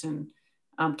hours, and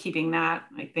keeping that,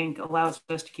 I think, allows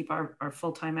us to keep our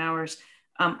full-time hours.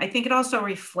 I think it also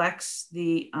reflects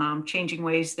the changing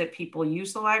ways that people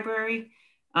use the library.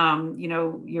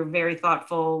 You're very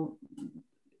thoughtful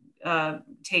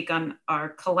take on our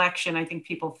collection. I think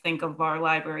people think of our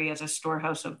library as a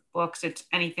storehouse of books. It's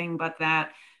anything but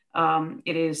that.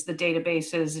 It is the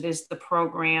databases, it is the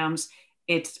programs,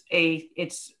 it's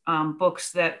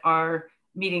books that are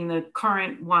meeting the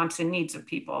current wants and needs of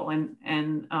people,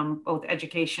 and both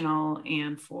educational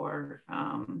and for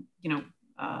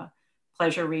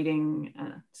pleasure reading.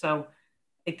 So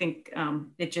I think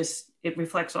it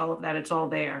reflects all of that. It's all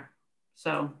there.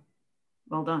 So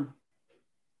well done.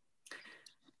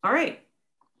 All right.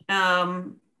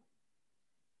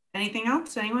 Anything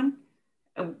else? Anyone?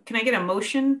 Can I get a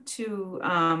motion to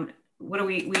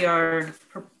we are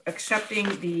accepting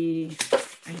the,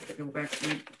 I have to go back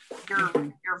to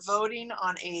you're voting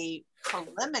on a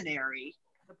preliminary.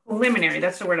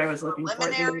 That's the word I was looking for.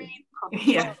 Preliminary proposed.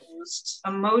 Yeah.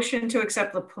 A motion to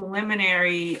accept the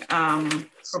preliminary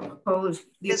proposed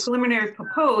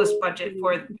budget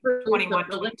for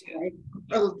 21-22.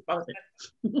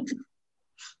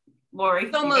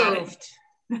 Lori, so moved.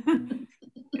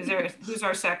 Who's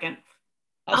our second?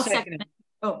 I'll second it.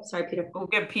 Oh, sorry, Peter. We'll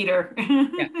get Peter.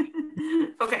 Yeah.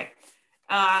 Okay.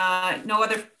 No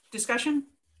other discussion?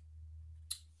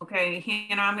 Okay,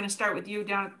 Hannah, I'm going to start with you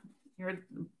down here.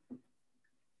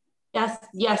 Yes.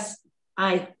 Yes.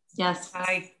 Yes.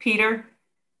 Aye. Peter?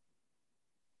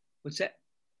 What's that?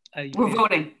 We're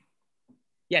voting.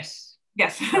 Yes.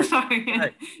 Yes. Sorry.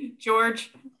 Right.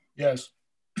 George? Yes.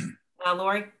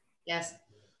 Lori? Yes.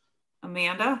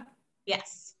 Amanda?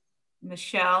 Yes.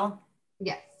 Michelle?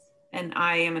 Yes. And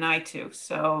I am an I too.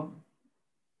 So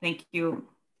thank you.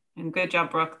 And good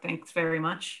job, Brooke. Thanks very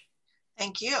much.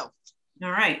 Thank you.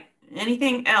 All right.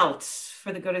 Anything else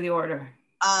for the good of the order?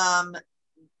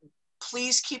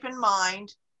 Please keep in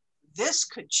mind, this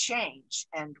could change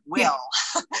and will.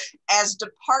 As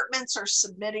departments are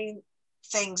submitting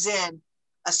things in,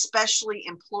 especially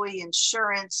employee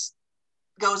insurance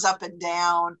goes up and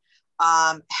down,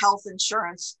 health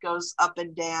insurance goes up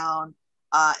and down,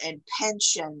 and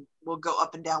pension will go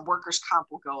up and down, workers' comp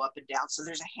will go up and down. So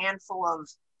there's a handful of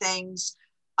things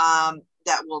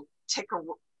that will tick a,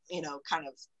 kind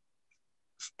of,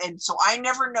 and so I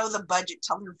never know the budget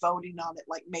till they're voting on it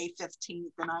like May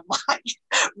 15th, and I'm like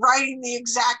writing the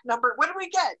exact number. What do we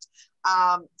get?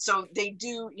 So they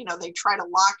do, they try to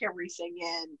lock everything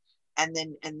in and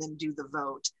then do the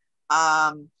vote.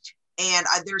 And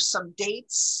there's some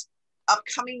dates,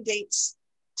 upcoming dates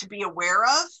to be aware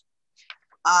of.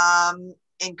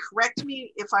 And correct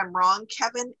me if I'm wrong,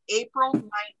 Kevin, April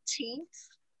 19th,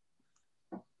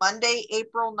 Monday,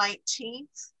 April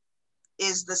 19th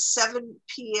is the 7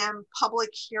 p.m. public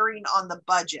hearing on the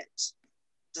budget.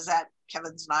 Does that,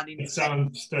 Kevin's nodding? That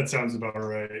sounds about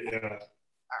right, yeah.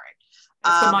 All right.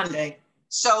 It's the Monday.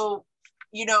 So,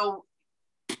 we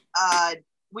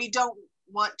don't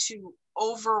want to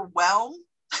overwhelm,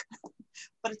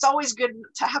 but it's always good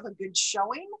to have a good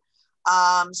showing.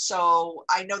 So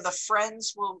I know the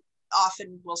Friends will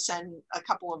often will send a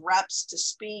couple of reps to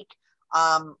speak.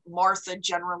 Martha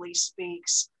generally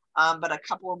speaks, but a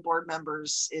couple of board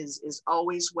members is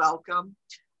always welcome.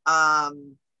 But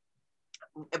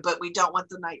we don't want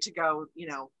the night to go, you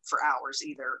know, for hours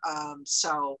either.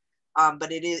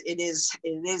 But it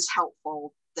is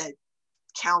helpful that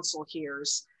council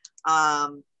hears,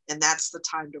 and that's the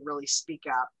time to really speak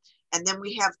up. And then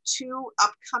we have 2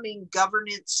 upcoming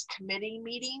governance committee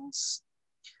meetings.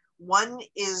 One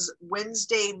is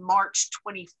Wednesday, March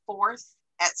 24th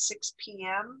at 6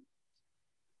 p.m.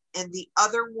 And the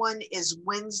other one is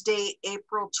Wednesday,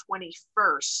 April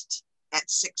 21st at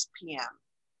 6 p.m.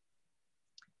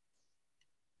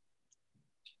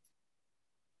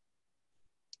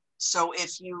 So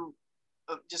if you,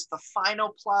 just the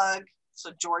final plug,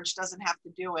 so George doesn't have to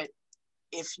do it,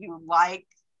 if you like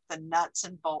the nuts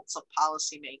and bolts of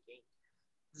policymaking,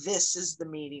 this is the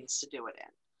meetings to do it in.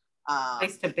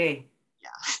 Place to be. Yeah,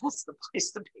 that's the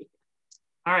place to be.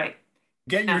 All right.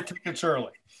 Get your tickets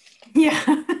early. Yeah.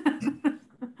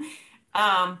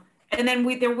 And then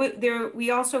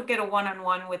we also get a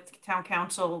one-on-one with town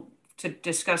council to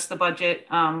discuss the budget,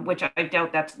 which I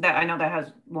doubt that I know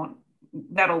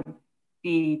that'll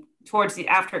be towards the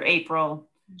after April.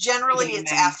 Generally,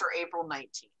 it's after April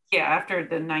 19th. Yeah, after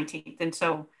the 19th. And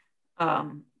so,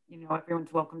 you know,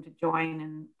 everyone's welcome to join,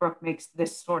 and Brooke makes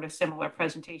this sort of similar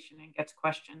presentation and gets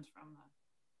questions from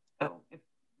so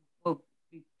we'll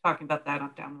be talking about that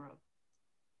up down the road.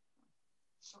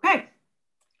 Okay.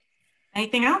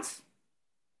 Anything else?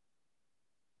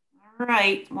 All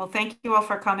right. Well, thank you all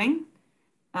for coming.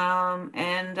 Can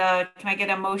I get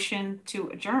a motion to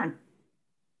adjourn?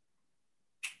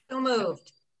 So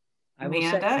moved.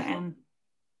 Amanda, and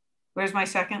where's my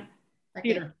second?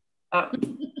 Peter.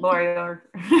 Lori.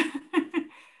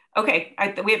 Okay,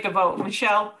 we have to vote.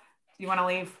 Michelle, do you want to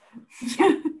leave?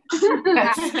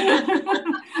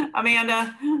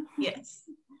 Amanda? Yes.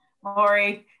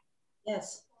 Lori?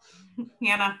 Yes.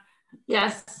 Hannah?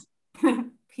 Yes.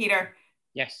 Peter?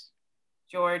 Yes.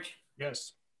 George?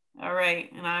 Yes. All right,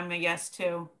 and I'm a yes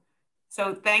too.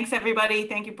 So thanks everybody.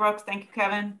 Thank you, Brooks. Thank you,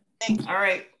 Kevin. Thank you. All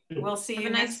right, we'll see Have you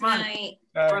a next nice month night.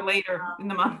 or later in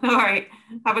the month. All right,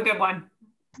 have a good one.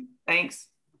 Thanks.